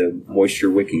one is the moisture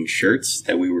wicking shirts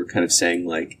that we were kind of saying,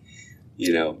 like,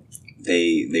 you know,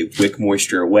 they wick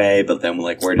moisture away, but then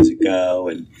like, where does it go?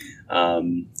 And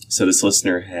so this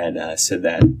listener had said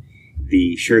that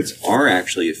the shirts are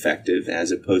actually effective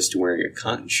as opposed to wearing a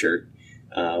cotton shirt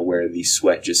where the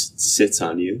sweat just sits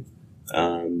on you.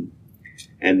 And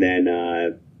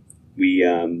then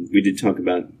we did talk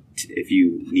about if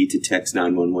you need to text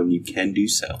 911, you can do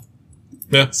so.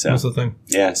 Yeah, So- that's the thing.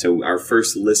 Yeah, so our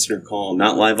first listener call,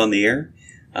 not live on the air.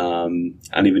 I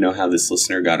don't even know how this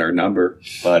listener got our number,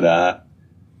 but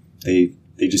they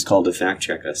just called to fact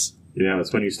check us. You know,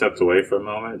 it's when you stepped away for a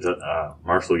moment,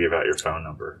 Marshall gave out your phone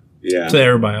number. Yeah, To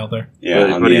everybody out there. yeah,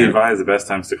 But, on but the he air. advised the best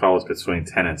times to call is between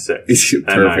 10 and 6.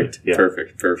 at night. Perfect, Yeah.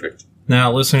 perfect.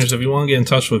 Now, listeners, if you want to get in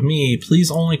touch with me, please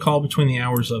only call between the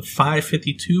hours of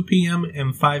 5:52 p.m.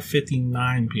 and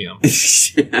 5:59 p.m.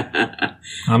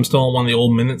 I'm still on one of the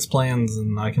old minutes plans,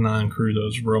 and I cannot accrue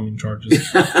those roaming charges.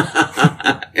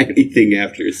 Anything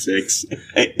after 6.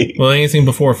 Well, anything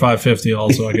before 5:50,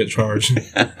 also I get charged.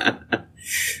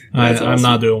 I'm awesome.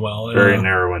 not doing well. Very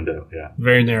narrow window, yeah.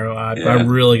 Very narrow. I Yeah.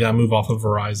 really got to move off of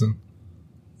Verizon.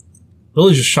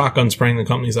 Really just shotgun spraying the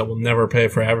companies that will never pay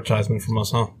for advertisement from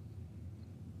us, huh?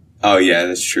 Oh yeah,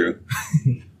 that's true.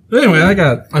 But anyway, I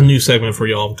got a new segment for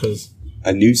y'all because,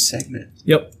 A new segment.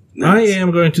 yep, Nice. I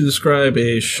am going to describe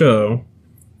a show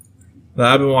that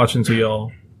I've been watching to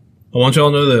y'all. I want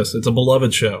y'all to know this. It's a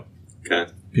beloved show.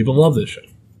 Okay. People love this show.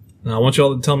 Now, I want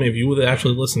y'all to tell me if you would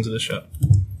actually listen to this show.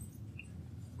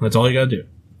 That's all you gotta do.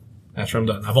 After I'm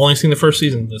done. I've only seen the first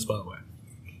season of this, by the way.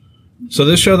 So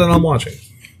this show that I'm watching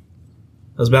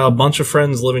is about a bunch of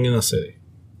friends living in a city.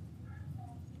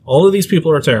 All of these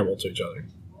people are terrible to each other.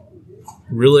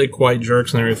 Really quite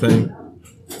jerks and everything.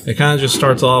 It kind of just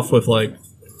starts off with, like,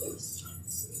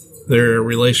 their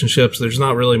relationships. There's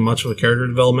not really much of a character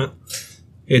development.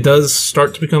 It does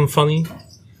start to become funny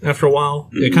after a while.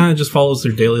 Mm-hmm. It kind of just follows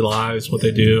their daily lives, what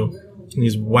they do, and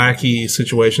these wacky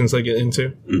situations they get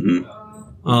into.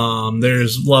 Mm-hmm.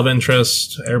 There's love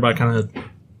interest. Everybody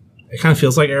it kind of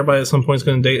feels like everybody at some point is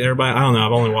going to date everybody. I don't know.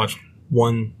 I've only watched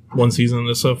one season of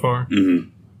this so far. Mm-hmm.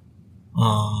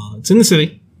 It's in the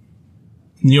city,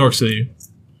 New York City,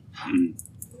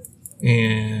 Mm-hmm.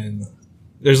 and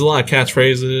there's a lot of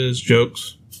catchphrases,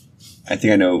 jokes. I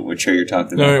think I know what show you're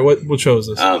talking All about. right, what show is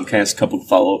this? Can I ask a couple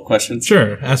follow-up questions?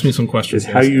 Sure, ask me some questions. Is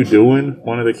how you doing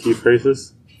one of the key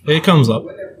phrases? It comes up.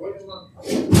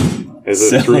 Is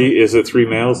it So- three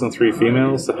males and 3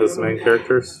 females that has the main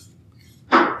characters?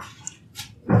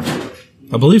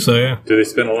 I believe so. Yeah, Do they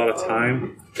spend a lot of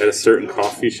time at a certain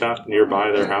coffee shop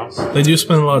nearby their house? they do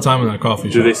spend a lot of time in that coffee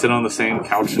Do shop. they sit on the same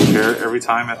couch and chair every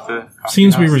time at the coffee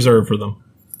Seems to be house? reserved for them.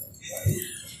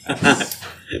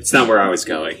 It's not where I was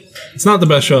going. It's not the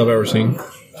best show I've ever seen.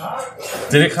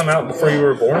 Did it come out before you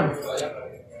were born?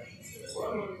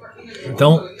 I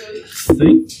don't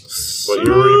think so. What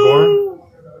year were you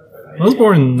born? I was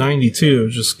born in '92,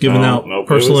 just giving No, out nope, it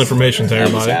personal was- information to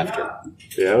That was everybody. after.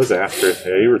 Yeah, it was after.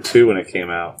 Yeah, you were 2 when it came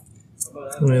out.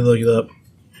 Let me look it up.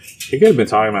 You could have been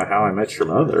talking about How I Met Your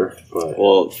Mother, but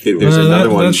Well, there's another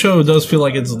that, one. That show does feel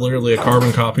like it's literally a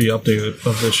carbon copy updated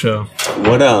of this show.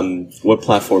 What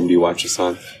platform do you watch this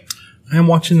on? I am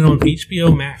watching it on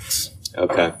HBO Max.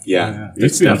 Okay, yeah. it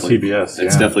used to be on CBS.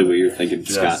 That's definitely what you're thinking,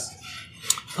 Scott.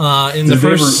 Yes. In the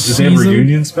first did they have a season,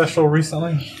 reunion special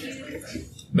recently?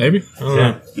 maybe. I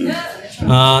don't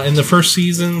know. In the first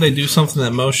season, they do something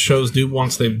that most shows do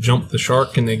once they've jumped the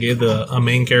shark, and they gave a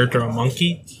main character a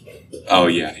monkey, Oh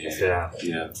yeah.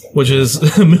 Yeah. which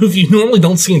is a move you normally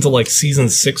don't see until like season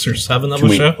 6 or 7 of Can a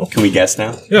we show. can we guess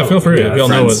now? Yeah, feel free if y'all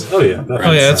know Friends. it. Oh yeah.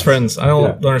 Oh yeah, it's Friends. I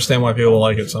don't understand why people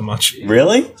like it so much.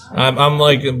 Really? I'm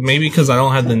like, maybe because I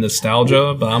don't have the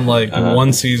nostalgia, but I'm like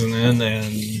one season in,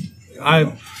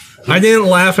 and I didn't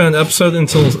laugh at an episode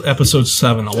until episode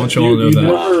 7. I want you all to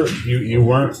know that.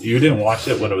 You didn't watch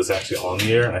it when it was actually on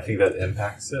the air, and I think that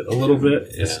impacts it a little bit.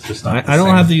 It's just not. I don't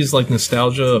have these like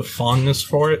nostalgia fondness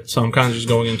for it, so I'm kind of just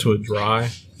going into it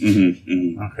dry.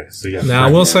 Okay, so yeah. Now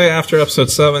I will say after episode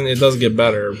 7, it does get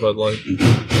better, but like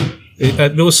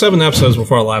it was 7 episodes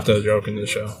before I laughed at a joke in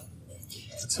this show.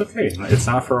 It's okay. It's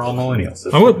not for all millennials.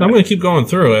 It's I'm okay. going to keep going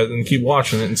through it and keep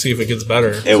watching it and see if it gets better.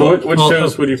 It So will. what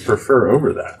shows would you prefer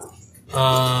over that?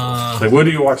 Like, what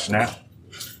do you watch now?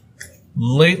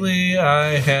 Lately,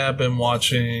 I have been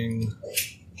watching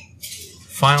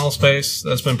Final Space.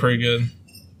 That's been pretty good.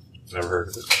 Never heard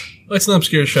of it. It's an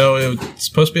obscure show. It's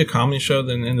supposed to be a comedy show,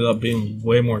 then ended up being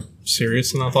way more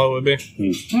serious than I thought it would be.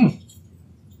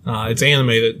 It's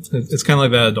animated. It's kind of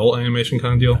like that adult animation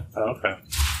kind of deal. Oh, okay.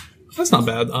 That's not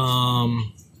bad.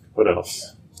 What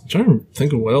else? I'm trying to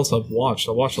think of what else I've watched.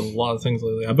 I've watched a lot of things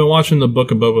lately. I've been watching the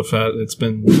Book of Boba Fett. It's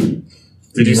been.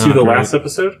 Did you see not the great. last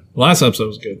episode? Last episode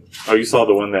was good. Oh, you saw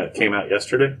the one that came out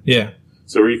yesterday? Yeah.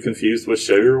 So were you confused which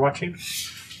show you were watching?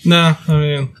 Nah, I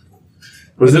mean,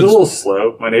 Was it a little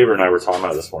slow? My neighbor and I were talking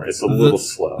about it this morning. It's a little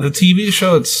slow. the TV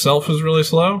show itself is really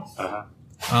slow.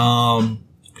 Uh-huh.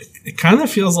 It kind of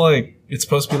feels like it's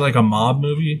supposed to be like a mob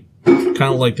movie, kind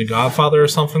of like The Godfather or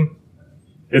something.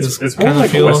 It's more kinda like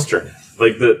a feel- Western.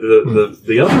 Like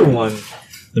the other one,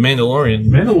 The Mandalorian,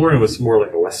 Mandalorian was more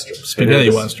like a Western. spaghetti And it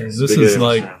was Western. This spaghetti is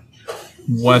like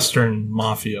Western. Western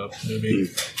mafia movie.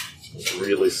 It's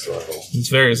really slow. It's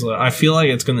very slow. I feel like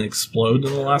it's going to explode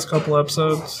in the last couple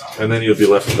episodes. And then you'll be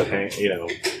left with a hang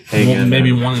Well, in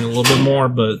maybe there. wanting a little bit more,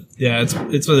 but yeah, it's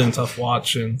been a tough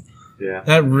watch. And Yeah.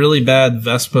 that really bad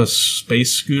Vespa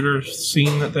space scooter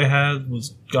scene that they had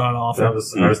was god awful.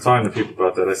 I was talking to people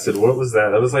about that. I said, what was that?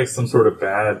 That was like some sort of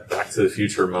bad Back to the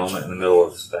Future moment in the middle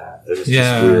of that. It was just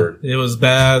Yeah, weird. it was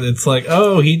bad. It's like,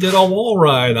 oh, he did a wall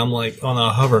ride. I'm like, on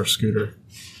a hover scooter.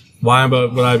 Why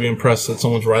would I be impressed that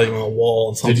someone's riding on a wall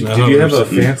and something that Did you have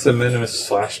hovers? a Phantom Menace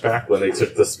flashback when they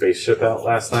took the spaceship out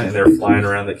last night and they were flying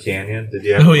around the canyon? Did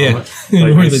you have Oh a yeah, moment?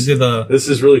 where Like, they did the this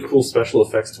is really cool special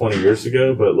effects 20 years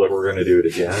ago, but look, we're going to do it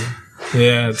again.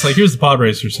 yeah. It's like here's the pod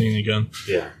racer scene again.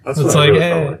 Yeah, that's It's what I like, really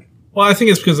eh. felt like. Well, I think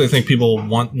it's because I think people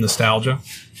want nostalgia.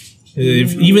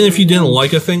 Even if you didn't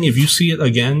like a thing, if you see it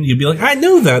again, you'd be like, I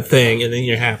know that thing, and then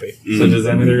you're happy. So does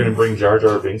that mean they're going to bring Jar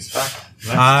Jar Binks back?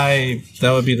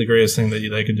 That would be the greatest thing that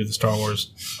they could do to Star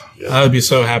Wars. Yeah. I would be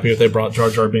so happy if they brought Jar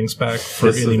Jar Binks back for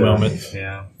This is any that. moment.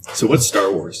 Yeah. So what's Star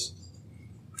Wars?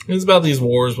 It's about these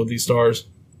wars with these stars.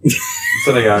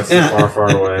 So they got far,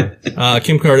 far away.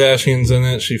 Kim Kardashian's in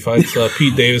it. She fights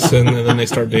Pete Davidson, and then they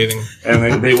start dating.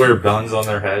 And they wear buns on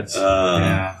their heads.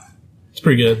 Yeah. It's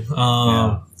pretty good.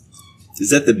 Is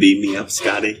that the Beam Me Up,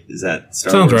 Scotty? Is that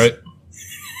Star Sounds Wars? right.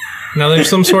 Now there's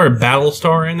some sort of battle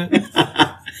star in it.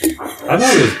 I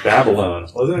thought it was Babylon.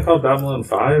 Wasn't it called Babylon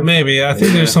 5? Maybe. I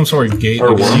think there's some sort of gate.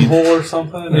 Or that leads- wormhole or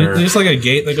something? Or? There's like a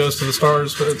gate that goes to the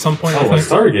stars at some point. I Oh, like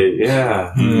think. Stargate,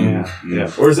 yeah.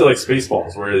 Yeah. Or is it like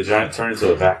Spaceballs, where the giant turns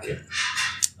into a vacuum?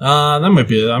 That might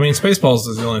be it. I mean, Spaceballs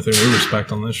is the only thing we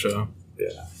respect on this show. Yeah.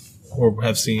 Or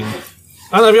have seen.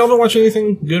 I don't know, have y'all been watching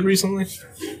anything good recently?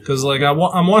 Because, like,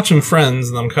 I'm watching Friends,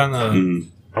 and I'm kind of...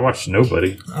 I watched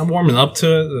Nobody. I'm warming up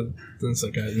to it. And it's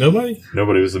like, nobody?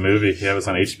 Nobody was a movie. Yeah, it was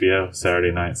on HBO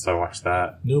Saturday night, so I watched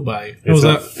that. Nobody. What was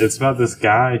that? It's about this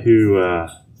guy who,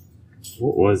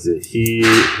 what was it?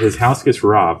 His house gets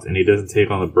robbed, and he doesn't take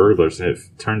on the burglars, and it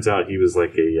turns out he was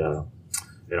like an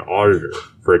auditor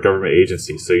for a government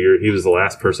agency. So he was the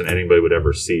last person anybody would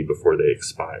ever see before they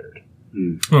expired.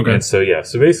 Okay. And so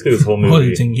so basically this whole movie.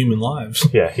 Auditing human lives.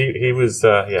 Yeah, he was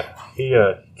he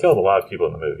killed a lot of people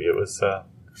in the movie. It was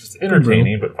just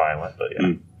entertaining but violent. But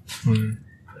yeah,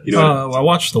 You know, I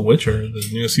watched The Witcher, the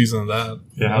new season of that.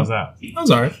 yeah. How's that? That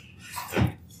was alright.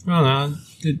 I don't know.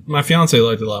 My fiance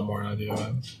liked it a lot more than I do.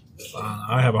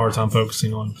 I have a hard time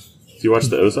focusing on. Do you watch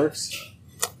the Ozarks?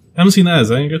 Haven't seen that. Is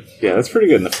that any good? Yeah, that's pretty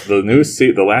good.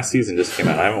 The last season just came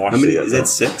out. I haven't watched how many? it yet. Is that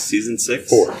 6? Season 6?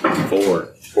 4.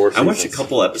 4. I watched a seasons.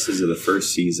 couple episodes of the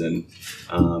first season.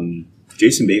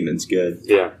 Jason Bateman's good.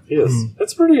 Yeah, he is.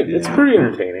 It's pretty. It's Yeah. pretty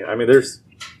entertaining. I mean,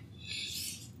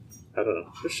 I don't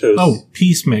know. This shows. Oh,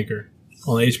 Peacemaker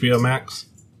on HBO Max.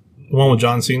 The one with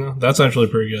John Cena. That's actually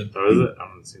pretty good. Oh, is it? I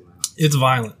haven't seen that. It's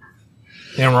violent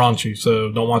and raunchy,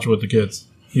 so don't watch it with the kids.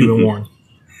 You've been warned.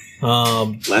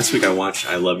 Last week I watched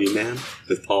I Love You Man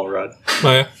with Paul Rudd.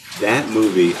 Oh, yeah. That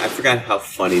movie, I forgot how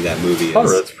funny that movie is. Paul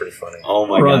Rudd's pretty funny. Oh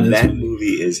my Paul Rudd god, is that funny.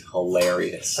 movie is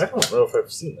hilarious. I don't know if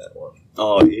I've seen that one.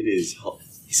 Oh, it is.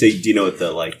 So, do you know what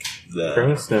the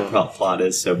Premise? No. plot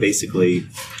is? So basically,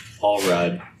 Paul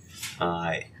Rudd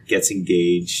gets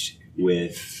engaged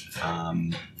with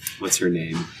what's her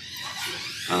name?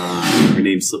 Her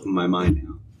name's slipping my mind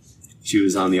now. She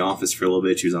was on The Office for a little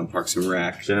bit. She was on Parks and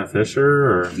Rec. Jenna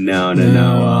Fisher or No.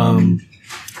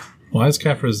 Why is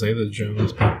Catherine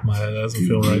Zeta-Jones pop in my head? That doesn't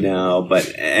feel right. No, but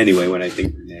anyway, when I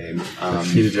think her name,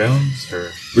 Peter Jones or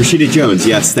Rashida Jones.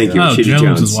 Yes, thank you, Oh, Rashida Jones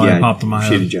Jones. is why it popped in my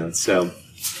Rashida head. Jones.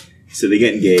 So they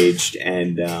get engaged,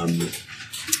 and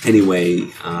anyway,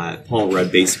 Paul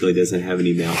Rudd basically doesn't have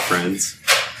any male friends,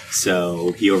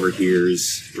 so he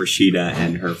overhears Rashida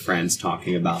and her friends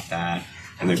talking about that,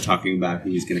 and they're talking about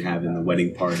who he's going to have in the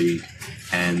wedding party.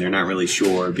 And they're not really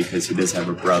sure because he does have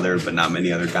a brother, but not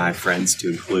many other guy friends to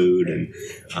include.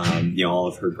 And, all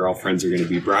of her girlfriends are going to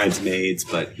be bridesmaids,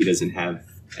 but he doesn't have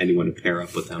anyone to pair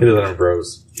up with them. he doesn't have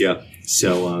bros. Yeah.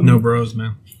 So, No bros,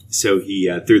 man. so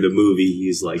he, through the movie,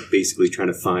 he's like basically trying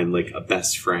to find like a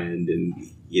best friend and,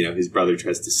 his brother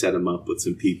tries to set him up with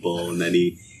some people, and then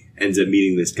he ends up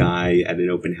meeting this guy at an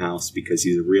open house because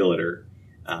he's a realtor.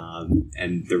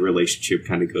 And the relationship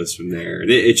kind of goes from there. And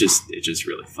it's just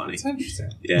really funny. It's interesting.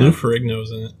 Yeah. Lou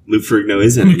Ferrigno's in it. Lou Ferrigno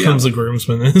is in He it. becomes a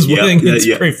groomsman in his wedding. It's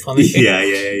pretty funny.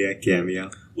 Yeah, cameo.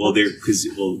 Well,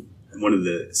 one of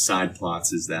the side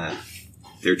plots is that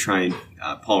they're trying,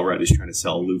 Paul Rudd is trying to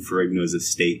sell Lou Ferrigno's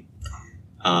estate.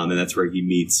 And that's where he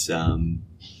meets,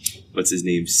 what's his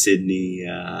name? Sidney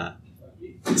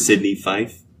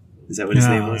Fife? Is that what his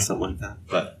name was? Something like that.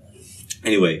 But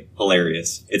anyway,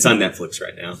 hilarious. It's on Netflix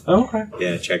right now. Oh, okay.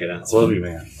 Yeah, check it out. It's Love fun. you,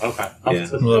 man. Okay. Yeah.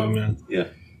 Love him, man. Yeah.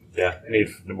 Yeah. I need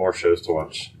more shows to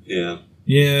watch. Yeah.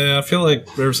 Yeah, I feel like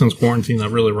ever since quarantine,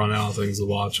 I've really run out of things to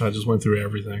watch. I just went through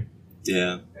everything.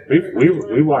 Yeah.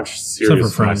 We watched series Except for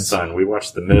with my Friends. son. We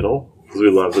watched The Middle because we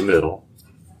love The Middle.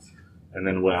 And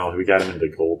then, we got him into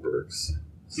Goldbergs.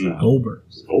 So, Goldberg.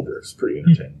 Goldberg's pretty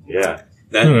entertaining. Yeah.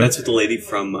 That's what the lady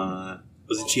from,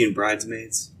 wasn't she in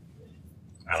Bridesmaids?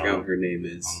 I forgot what her name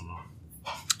is.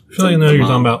 I feel like I know who you're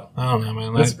talking about. I don't know,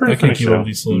 man. That's a I pretty can't funny keep show. up with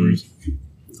these celebrities.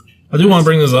 I do want to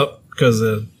bring this up because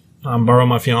I'm borrowing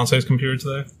my fiance's computer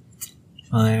today.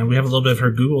 And we have a little bit of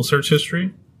her Google search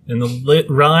history. And the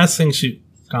last thing she...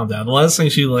 Calm down. The last thing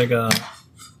she,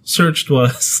 searched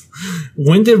was,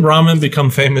 when did ramen become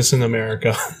famous in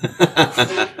America?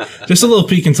 Just a little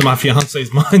peek into my fiance's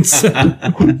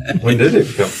mindset. When did it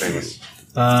become famous?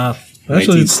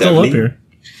 Actually, it's still up 1970? here.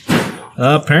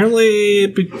 Apparently,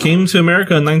 it came to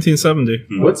America in 1970.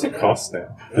 What's it cost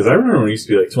now? Because I remember when it used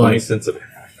to be like 20 Like- cents a pack.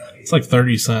 It's like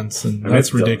 30 cents, and I mean, that's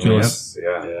it's double. ridiculous.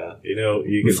 Yeah. You know,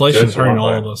 you can Inflation's judge a lot hurting all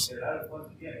by- of us.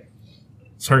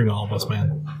 It's hurting all of us,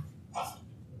 man.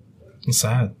 It's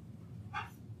sad.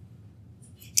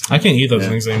 I can't eat those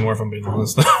things anymore, if I'm being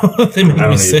honest. They make I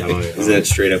me don't sick. eat Is that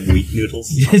straight up wheat noodles?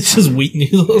 It's just wheat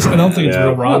noodles. I don't think it's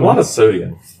real A lot ramen. of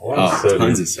sodium. A lot of Oh, sodium.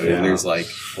 tons of sodium. Yeah. There's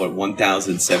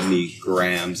 1,070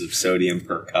 grams of sodium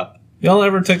per cup. Y'all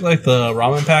ever take the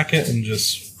ramen packet and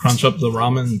just crunch up the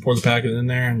ramen and pour the packet in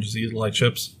there and just eat it like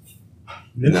chips?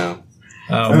 No.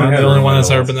 Am I the only one that's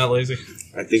ever been that lazy?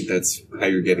 I think that's how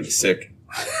you're getting sick.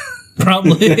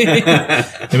 Probably.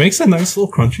 It makes a nice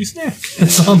little crunchy snack.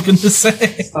 That's all I'm going to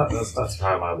say. That's not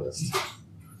high on my list.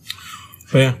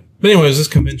 But yeah. But anyways,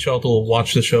 just convince y'all to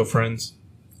watch the show Friends.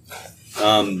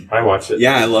 I watch it.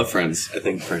 Yeah, I love Friends. I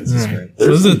think Friends is great. So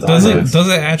There's does some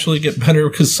it actually get better?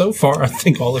 Because so far, I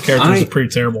think all the characters I- are pretty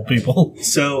terrible people,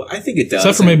 So I think it does.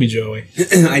 except for maybe Joey.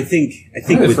 I think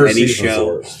The with first any season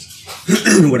was the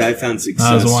show, worst. what I found That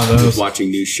success was one of those. with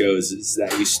watching new shows is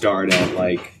that you start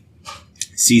at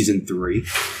season 3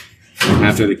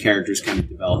 after the characters kind of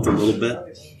developed a little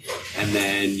bit, and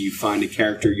then you find a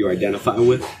character you identify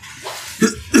with,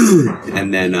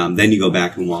 and then you go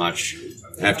back and watch.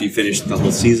 After you finish the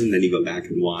whole season, then you go back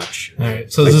and watch. All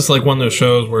right. So is this like one of those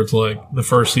shows where it's like the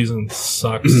first season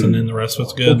sucks and then the rest of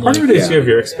it's good? Part of Like, it is you have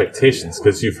your expectations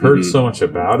because you've heard so much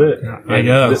about it. I And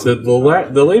guess.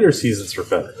 the later seasons were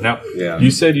better. Now, Yeah.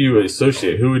 you said you would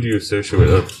associate. Who would you associate with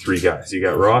the 3 guys? You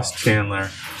got Ross,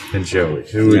 Chandler, and Joey.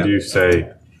 Who would Yeah. you say?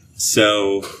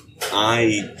 So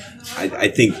I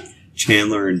think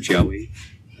Chandler and Joey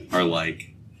are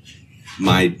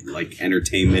my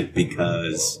entertainment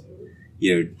because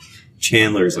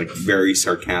Chandler is very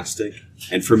sarcastic,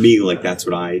 and for me that's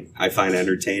what I find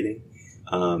entertaining.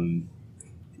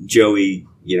 Joey,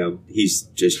 he's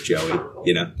just Joey.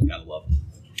 Gotta love him.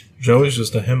 Joey's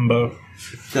just a himbo.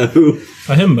 Who?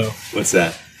 A himbo. What's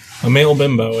that? A male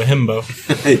bimbo. A himbo.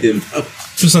 I didn't know.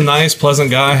 Just a nice,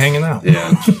 pleasant guy hanging out.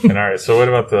 Yeah. And all right. So what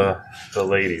about the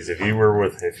ladies? If you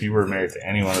were married to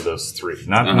any one of those 3,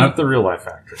 not the real life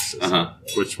actresses,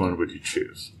 which one would you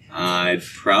choose? I'd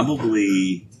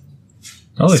probably.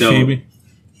 I like So- Phoebe.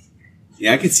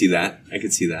 Yeah, I could see that.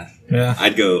 Yeah.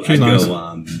 I'd go. She's nice.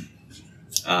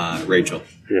 Rachel.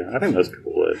 Yeah, I think most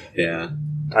people would. Yeah.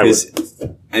 I would.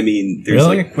 There's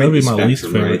Really? quite That'd the be my least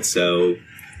spectrum, favorite. right? So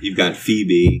you've got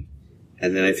Phoebe,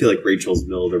 and then I feel like Rachel's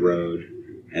middle of the road,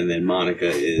 and then Monica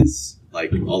is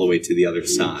all the way to the other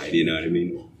side. You know what I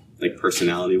mean?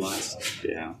 Personality wise.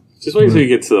 Yeah. Just wait until you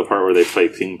get to the part where they play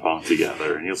ping pong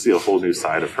together, and you'll see a whole new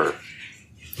side of her.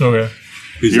 Okay.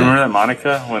 Do you remember that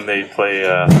Monica when they play?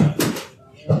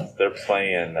 They're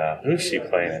playing. Who's she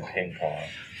playing in ping pong?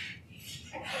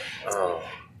 Oh,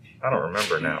 I don't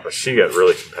remember now, but she got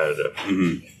really competitive.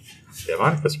 Mm-hmm. Yeah,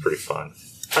 Monica's pretty fun.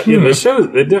 The show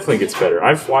it definitely gets better.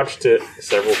 I've watched it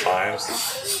several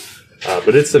times,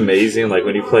 but it's amazing.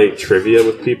 When you play trivia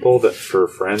with people that for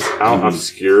friends, how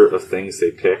obscure of things they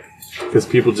pick because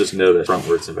people just know the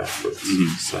frontwards and backwards.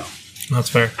 So, That's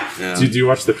fair. Yeah. did you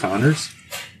watch The Conners?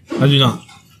 I do not.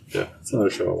 Yeah, it's another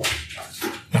show I watch.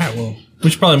 right, well, we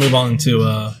should probably move on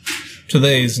to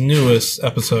today's newest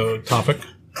episode topic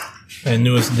and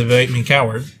newest Debate Me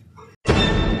Coward.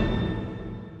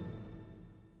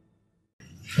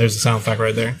 There's the sound effect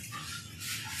right there.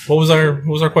 What was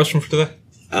our question for today?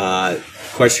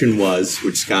 Question was,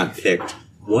 which Scott picked,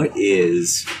 what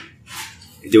is...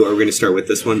 Are we going to start with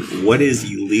this one? What is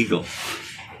illegal?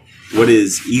 What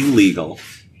is illegal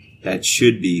that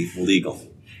should be legal?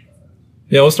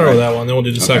 Yeah, we'll start with that one, then we'll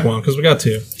do the second one, because we got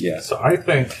two. Yeah. So I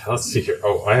think, let's see here.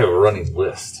 Oh, I have a running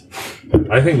list.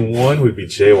 I think one would be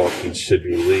jaywalking should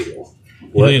be legal.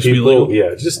 You think it should be legal?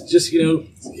 Yeah, just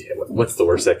what's the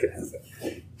worst that could happen?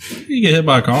 You get hit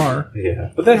by a car. Yeah,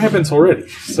 but that happens already.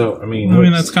 So, I mean,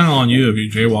 that's kind of on you if you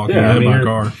jaywalk and get hit by a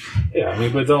car. Yeah,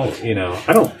 but don't,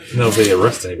 I don't know if they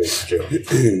arrest anybody for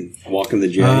jaywalking. Walking the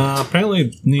J.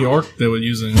 Apparently, New York, they would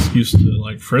use an excuse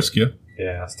to, frisk you.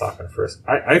 Yeah, stopping first.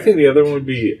 I think the other one would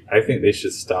be, I think they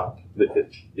should stop.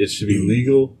 It should be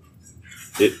legal.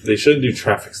 They shouldn't do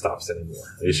traffic stops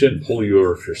anymore. They shouldn't pull you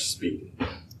over if you're speeding.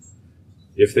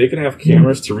 If they can have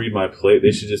cameras to read my plate,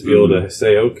 they should just be able to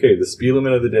say, okay, the speed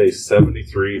limit of the day is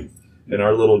 73, and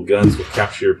our little guns will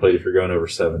capture your plate if you're going over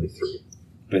 73.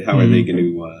 But how are they going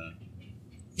to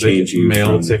change you?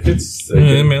 Mail tickets.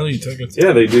 They mail you tickets.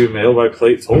 Yeah, they do mail by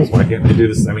plate tolls. Why can't they do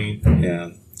this? I mean...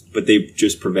 Yeah. But they've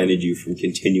just prevented you from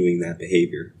continuing that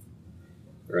behavior,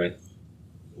 right?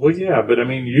 Well, yeah, but I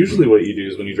mean, usually what you do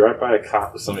is when you drive by a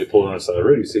cop with somebody pulling on the side of the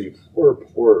road, you say, you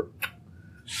poor,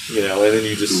 and then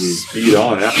you just speed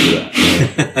on after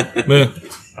that. Yeah.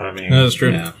 I mean, that's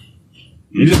true. Yeah.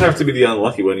 You just have to be the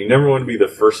unlucky one. You never want to be the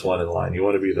first one in line. You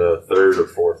want to be the third or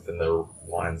fourth in the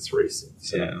line's racing.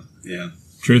 So, Yeah.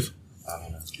 Truth. I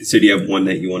don't know. So do you have one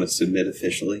that you want to submit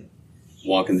officially?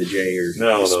 Walking the J or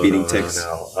speeding ticks?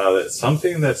 No. That's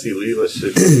something that's illegal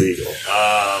should be legal.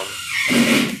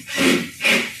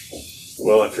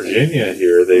 Well, in Virginia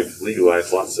here, they've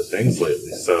legalized lots of things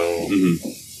lately. So,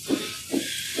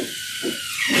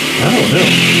 I don't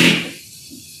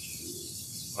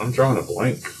know. I'm drawing a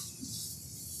blank.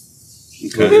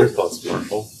 Okay. What are your thoughts,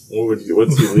 Marshall?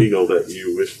 What's illegal that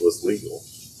you wish was legal?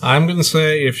 I'm going to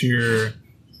say if you're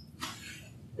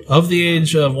of the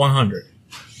age of 100,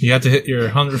 you have to hit your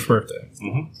 100th birthday.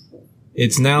 Mm-hmm.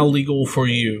 It's now legal for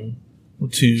you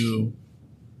to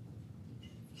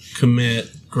commit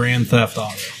Grand Theft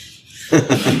Auto.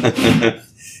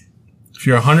 If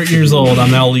you're 100 years old,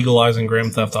 I'm now legalizing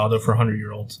Grand Theft Auto for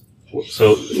 100-year-olds.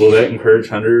 So, will that encourage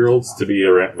 100-year-olds to be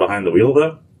behind the wheel,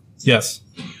 though? Yes.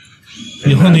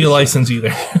 You don't need a license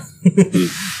either.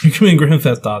 You're committing Grand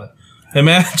Theft Auto.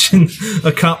 Imagine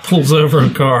a cop pulls over a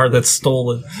car that's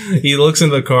stolen. He looks in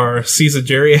the car, sees a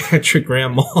geriatric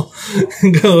grandma,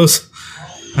 and goes,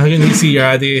 "How can you see your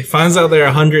ID?" Finds out they're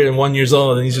 101 years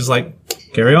old, and he's just like,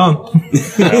 "Carry on."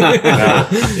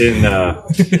 In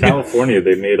California,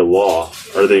 they made a law,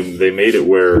 or they made it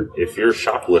where if you're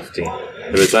shoplifting,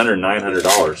 if it's under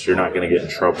 $900, you're not going to get in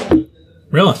trouble.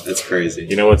 Really? That's crazy.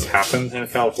 You know what's happened in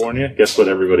California? Guess what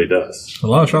everybody does? A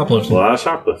lot of shoplifting. A lot of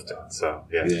shoplifting. So,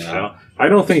 yeah. I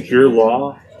don't think your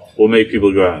law will make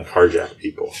people go out and carjack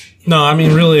people. No, I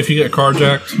mean, really, if you get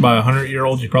carjacked by a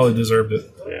 100-year-old, you probably deserved it.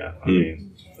 Yeah, I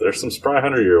mean, there's some spry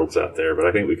 100-year-olds out there, but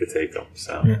I think we could take them.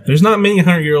 So, Yeah. There's not many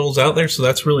 100-year-olds out there, so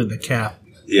that's really the cap.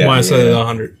 Yeah. Why I say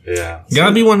 100. yeah. You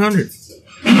gotta be 100.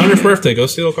 100th birthday, go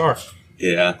steal a car.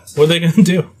 Yeah. What are they gonna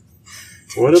do?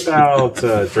 What about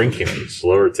drinking age?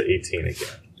 Lower it to 18 again.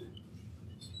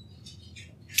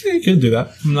 Yeah, you could do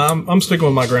that. No, I'm sticking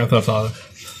with my Grand Theft Auto.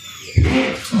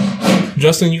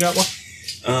 Justin, you got one?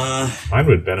 Mine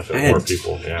would benefit I more had-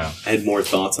 people, yeah. I had more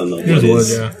thoughts on the Here's what one,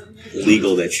 is yeah.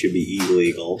 legal that should be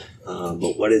illegal.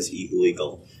 But what is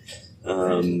illegal?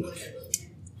 Probably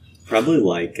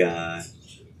like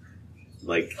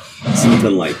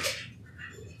something like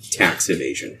tax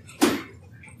evasion.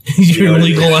 You're know what I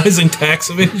mean? legalizing tax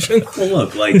evasion? Well,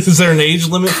 look, like Is there an age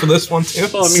limit for this one, too?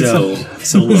 so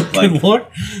look, Good like Lord.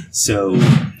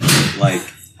 like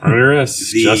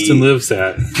IRS, The- Justin lives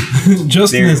at.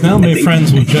 Justin There- has now I made think-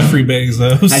 friends with Jeffrey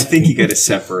Bezos. I think you got to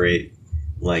separate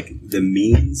like the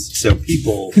means. So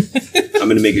people, I'm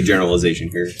going to make a generalization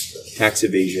here. Tax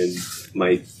evasion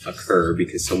might occur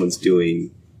because someone's doing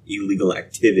illegal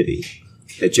activity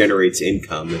that generates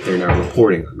income that they're not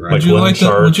reporting on, right? Would you like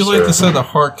or- to set a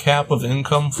hard cap of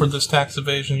income for this tax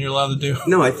evasion you're allowed to do?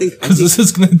 No, I think Because this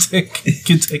is going to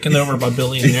get taken over by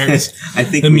billionaires I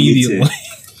think immediately. We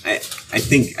need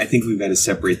to, I think we've got to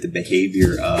separate the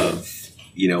behavior of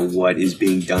what is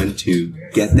being done to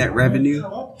get that revenue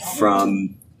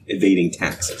from evading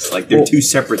taxes. Like they're two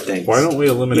separate things. Why don't we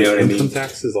eliminate You know what I income mean?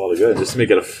 taxes altogether? Just make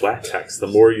it a flat tax. The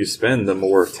more you spend, the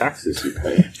more taxes you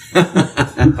pay.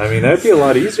 I mean, that'd be a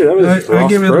lot easier. That was I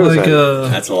give it like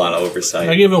That's a lot of oversight.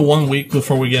 I give it 1 week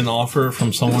before we get an offer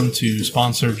from someone to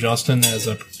sponsor Justin as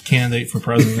a candidate for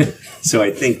president. So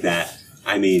I think that,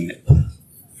 I mean,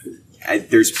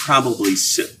 there's probably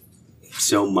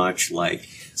so much, like,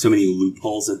 so many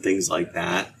loopholes and things like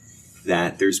that,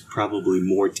 that there's probably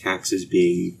more taxes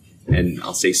being, and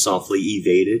I'll say softly,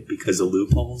 evaded because of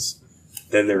loopholes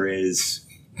than there is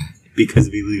because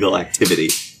of illegal activity.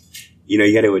 You know,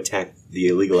 you got to attack the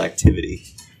illegal activity.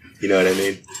 You know what I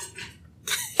mean?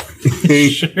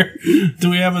 Sure. Do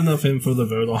we have enough info to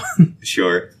vote on?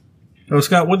 Sure. Oh,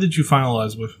 Scott, what did you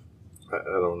finalize with? I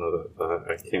don't know that.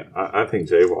 I can't. I think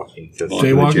jaywalking. Because Walking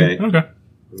Jaywalking? Jay. Okay.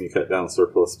 when you cut down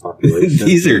surplus population.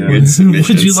 These are you know. good submissions.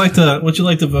 Would you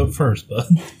like to vote first, bud?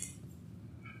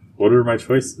 What are my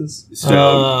choices? So,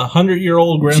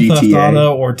 100-year-old Grand Theft GTA.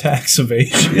 Auto or tax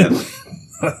evasion? yeah.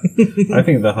 I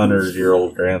think the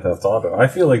 100-year-old Grand Theft Auto. I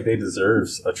feel like they deserve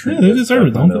a treatment. they deserve it,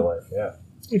 in don't their they? life.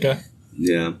 Yeah. Okay.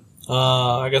 Yeah.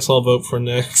 I guess I'll vote for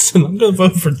next, and I'm going to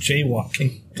vote for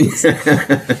jaywalking.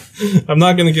 I'm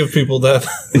not going to give people that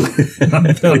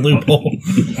loophole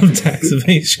of tax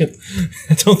evasion.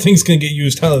 I don't think it's going to get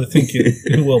used how I think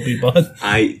it will be, bud.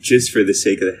 Just for the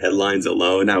sake of the headlines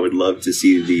alone, I would love to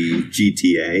see the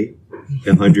GTA,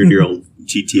 the 100-year-old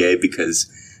GTA,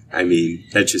 because, I mean,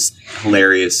 that's just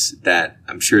hilarious that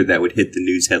I'm sure that would hit the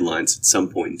news headlines at some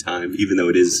point in time, even though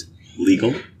it is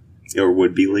legal, or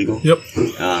would be legal. Yep.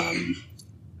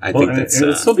 I think that's... it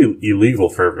would still be illegal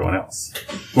for everyone else.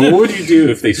 But what would you do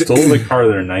if they stole the car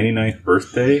their 99th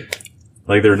birthday?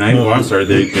 Like their 90th, I'm sorry,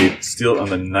 they steal it on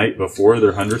the night before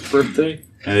their 100th birthday,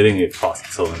 and they didn't get caught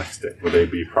until the next day. Would they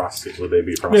be prosecuted?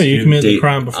 Yeah, you committed the Date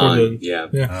crime before on, the... yeah.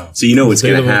 Yeah. So you know what's Date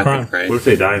going of to the happen, crime. right? What if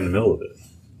they die in the middle of it?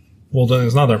 Well, then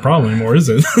it's not their problem anymore, is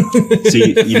it? So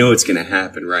you know what's going to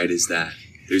happen, right, is that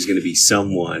there's going to be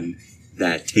someone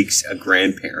that takes a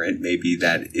grandparent, maybe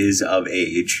that is of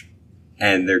age,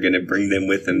 and they're going to bring them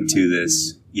with them to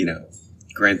this,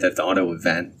 Grand Theft Auto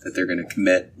event that they're going to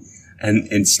commit. And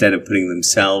instead of putting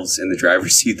themselves in the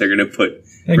driver's seat, they're going to put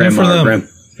Hey, good for grandma or them. grandma in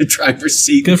the driver's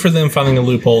seat. Good for them finding a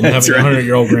loophole and That's having a right.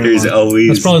 100-year-old grandma. There's always...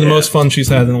 That's probably the yeah. most fun she's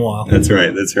had in a while. That's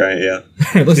right, yeah. All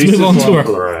right, let's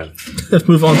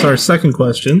move on to our second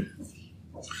question,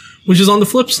 which is on the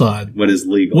flip side. What is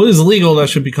legal? What is legal that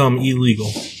should become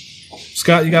illegal?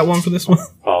 Scott, you got one for this one?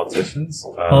 Politicians?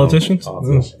 Politicians?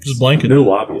 Just blanket. No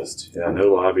lobbyists. Yeah,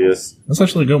 no lobbyists. That's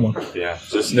actually a good one. Yeah,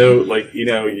 just no, like, you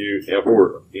know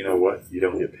what? You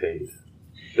don't get paid.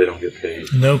 They don't get paid.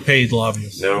 No paid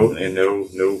lobbyists. No, and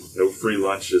no free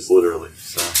lunches, literally.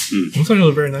 So That's actually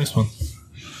a very nice one.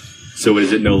 So what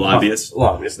is it, no lobbyists?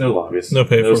 lobbyists, no lobbyists, No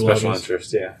pay for special lobbyists.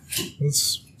 interest. Yeah,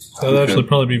 That'd actually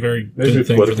probably be a very maybe good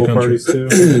thing for the political country. parties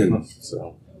too.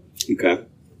 So Okay.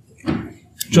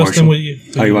 Justin, Marshall. what do you...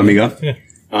 Oh, you want me to go?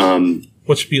 Yeah.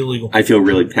 What should be illegal? I feel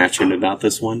really passionate about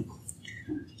this one.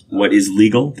 What is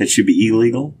legal that should be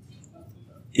illegal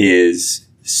is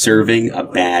serving a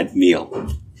bad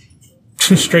meal.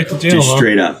 Straight to jail, Just huh?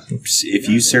 straight up. If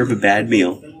you serve a bad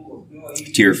meal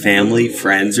to your family,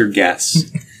 friends, or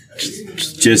guests,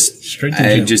 just Straight to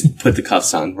jail. just put the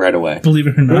cuffs on right away. Believe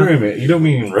it or wait not. a minute, you don't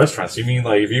mean in restaurants? You mean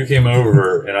like if you came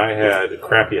over and I had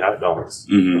crappy hot dogs,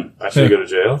 I should go to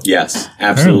jail? Yes,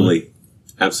 absolutely.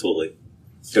 Absolutely.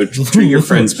 Don't treat your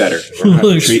friends better. A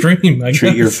little extreme, I Treat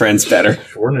guess. your friends better.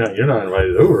 You're not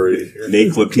invited over. You're-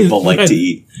 Make what people like to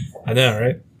eat. I know,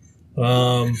 right?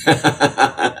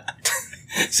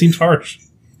 Seems harsh.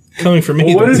 Coming from me,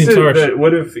 Well, what that is seems it harsh.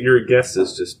 what if your guest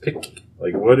is just picky?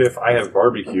 Like, what if I have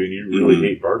barbecue and you really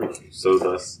hate barbecue? So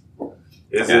thus,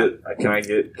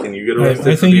 can you get arrested?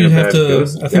 I for think being you'd a have bad to.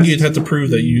 guest? I think you'd have to prove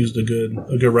that you used a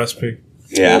good recipe.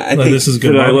 Yeah, I Like, think this is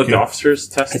good Could I let barbecue. the officers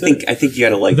test it? I think you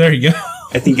gotta like. There you go.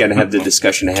 I think you gotta have the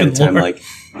discussion ahead of Good time. Lord. Like,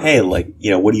 hey, what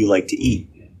do you like to eat,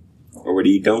 or what do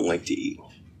you don't like to eat?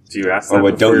 Do you ask Or that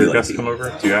what before don't you your like guests to come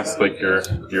over? Do you ask like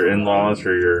your in-laws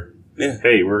or your Yeah.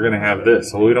 hey, we're gonna have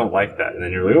this. Well, we don't like that, and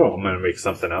then you're like, oh, I'm gonna make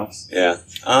something else. Yeah.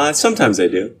 Sometimes I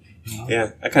do.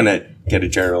 Yeah, I kind of get a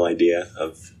general idea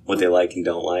of what they like and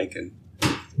don't like, and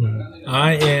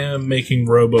I am making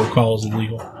robocalls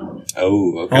illegal.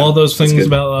 okay. All of those That's things good.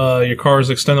 about your car's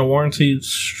extended warranty,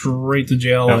 straight to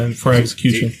jail No. and for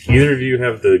execution. Do either of you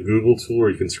have the Google tool where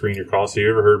you can screen your calls? Have you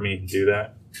ever heard me do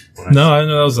that? No, I didn't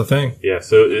know that was a thing. Yeah,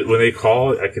 so when they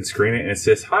call, I can screen it and it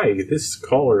says, "Hi, this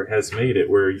caller has made it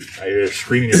where you're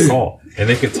screening your call," and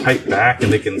they can type back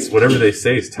and they can whatever they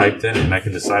say is typed in, and I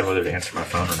can decide whether to answer my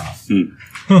phone or not.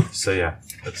 So yeah,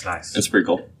 that's nice. That's pretty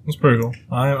cool. That's pretty cool.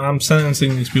 I'm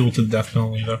sentencing these people to the death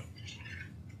penalty, though.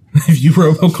 If you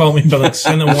robocall me by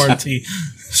extended warranty,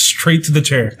 straight to the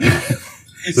chair.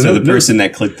 So the person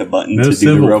that clicked the button No to do the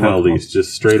civil robocall. penalties,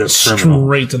 just straight up criminal.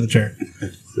 Straight to the chair.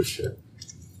 This shit.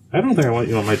 I don't think I want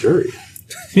you on my jury.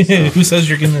 Who says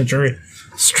you're getting a jury?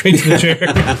 Straight to the chair.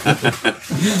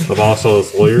 Of also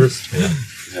those lawyers.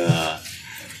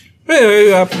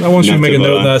 Anyway, I want you to Not make a to,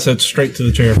 note that I said straight to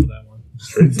the chair for that one.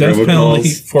 Death Robocalls, penalty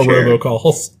for chair.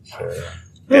 robocalls. Yeah,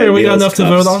 Hey, we got nails, enough to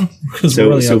cuffs. vote on? Because So, we're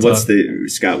really so out of what's time. the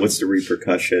Scott? What's the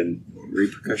repercussion?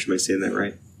 Repercussion? Am I saying that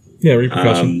right? Yeah,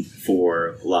 repercussion.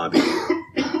 For lobbying,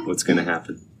 what's going to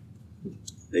happen?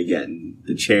 They getting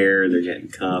the chair. They're getting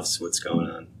cuffs. What's going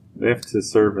on? They have to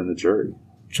serve in the jury.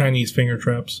 Chinese finger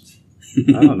traps.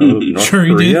 I don't know. North Jury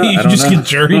Korea? duty? I You don't just know. get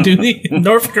jury duty?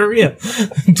 North Korea.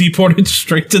 Deported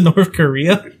straight to North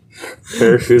Korea?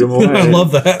 Parachute them away. I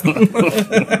love that.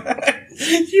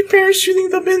 You're parachuting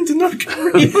them into North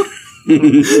Korea.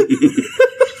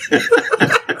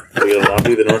 We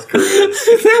lobby the North Koreans.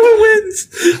 That one wins.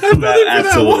 I'm voting for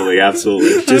that one.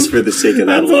 Absolutely. Just for the sake of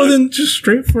that I'm alone. voting just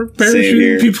straight for Same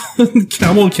here. parachuting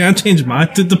people. Well, can I change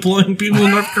mine to deploying people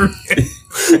in North Korea?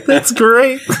 That's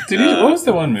great. What was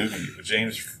the one movie?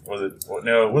 James, was it?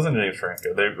 No, it wasn't James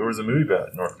Franco. There was a movie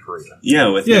about North Korea. Yeah,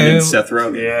 with Yeah, him and yeah. Seth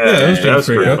Rogen. Yeah, that was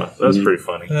pretty Franco. fun. That was pretty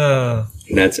funny.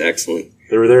 That's excellent.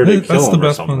 They were there to kill That's the him or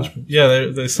best something. punishment.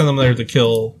 Yeah, they send them there to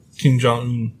kill Kim Jong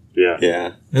Un. Yeah. Yeah.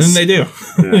 And then they do.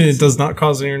 Yeah. It does not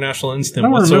cause an international I incident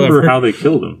don't whatsoever. remember how they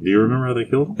killed him. Do you remember how they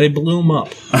killed him? They blew him up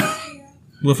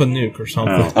with a nuke or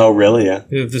something. Oh, really? Yeah.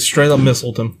 They just straight up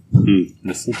missiled him.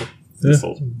 Missile.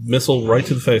 Missile right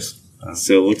to the face.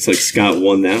 So it looks like Scott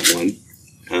won that one.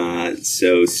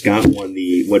 So Scott won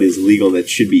the what is legal that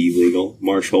should be illegal.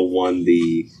 Marshall won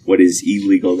the what is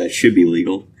illegal that should be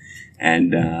legal.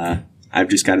 And I've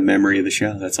just got a memory of the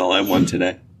show. That's all I won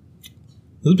today.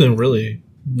 This has been really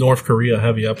North Korea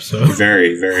heavy episode.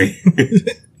 Very, very.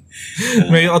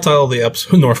 Maybe I'll title the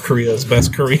episode North Korea's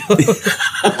Best Korea.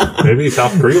 Maybe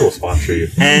South Korea will sponsor you.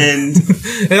 And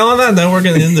And on that note, we're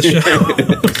going to end the show.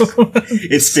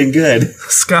 it's been good.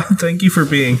 Scott, thank you for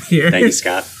being here. Thank you,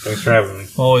 Scott. Thanks for having me.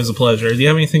 Always a pleasure. Do you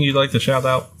have anything you'd like to shout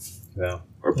out? No.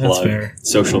 Or That's plug. fair.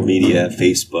 Social media,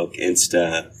 Facebook,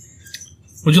 Insta.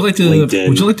 Would you like to LinkedIn.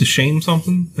 Would you like to shame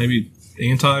something? Maybe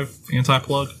anti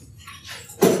plug?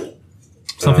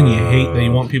 Something you hate that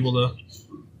you want people to.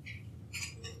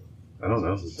 I don't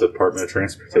know. The Department of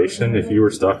Transportation. If you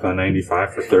were stuck on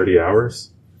 95 for 30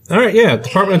 hours. All right, yeah.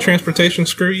 Department of Transportation,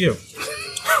 screw you.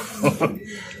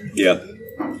 Yeah.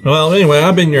 Well, anyway,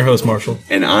 I've been your host, Marshall.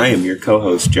 And I am your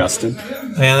co-host, Justin.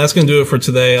 And that's going to do it for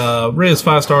today. Rate us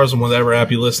 5 stars on whatever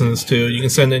app you listen to this to. You can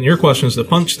send in your questions to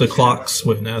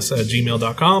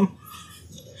punchtheclocks@gmail.com.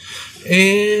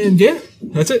 And yeah,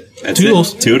 that's it. That's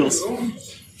Toodles. it. Toodles.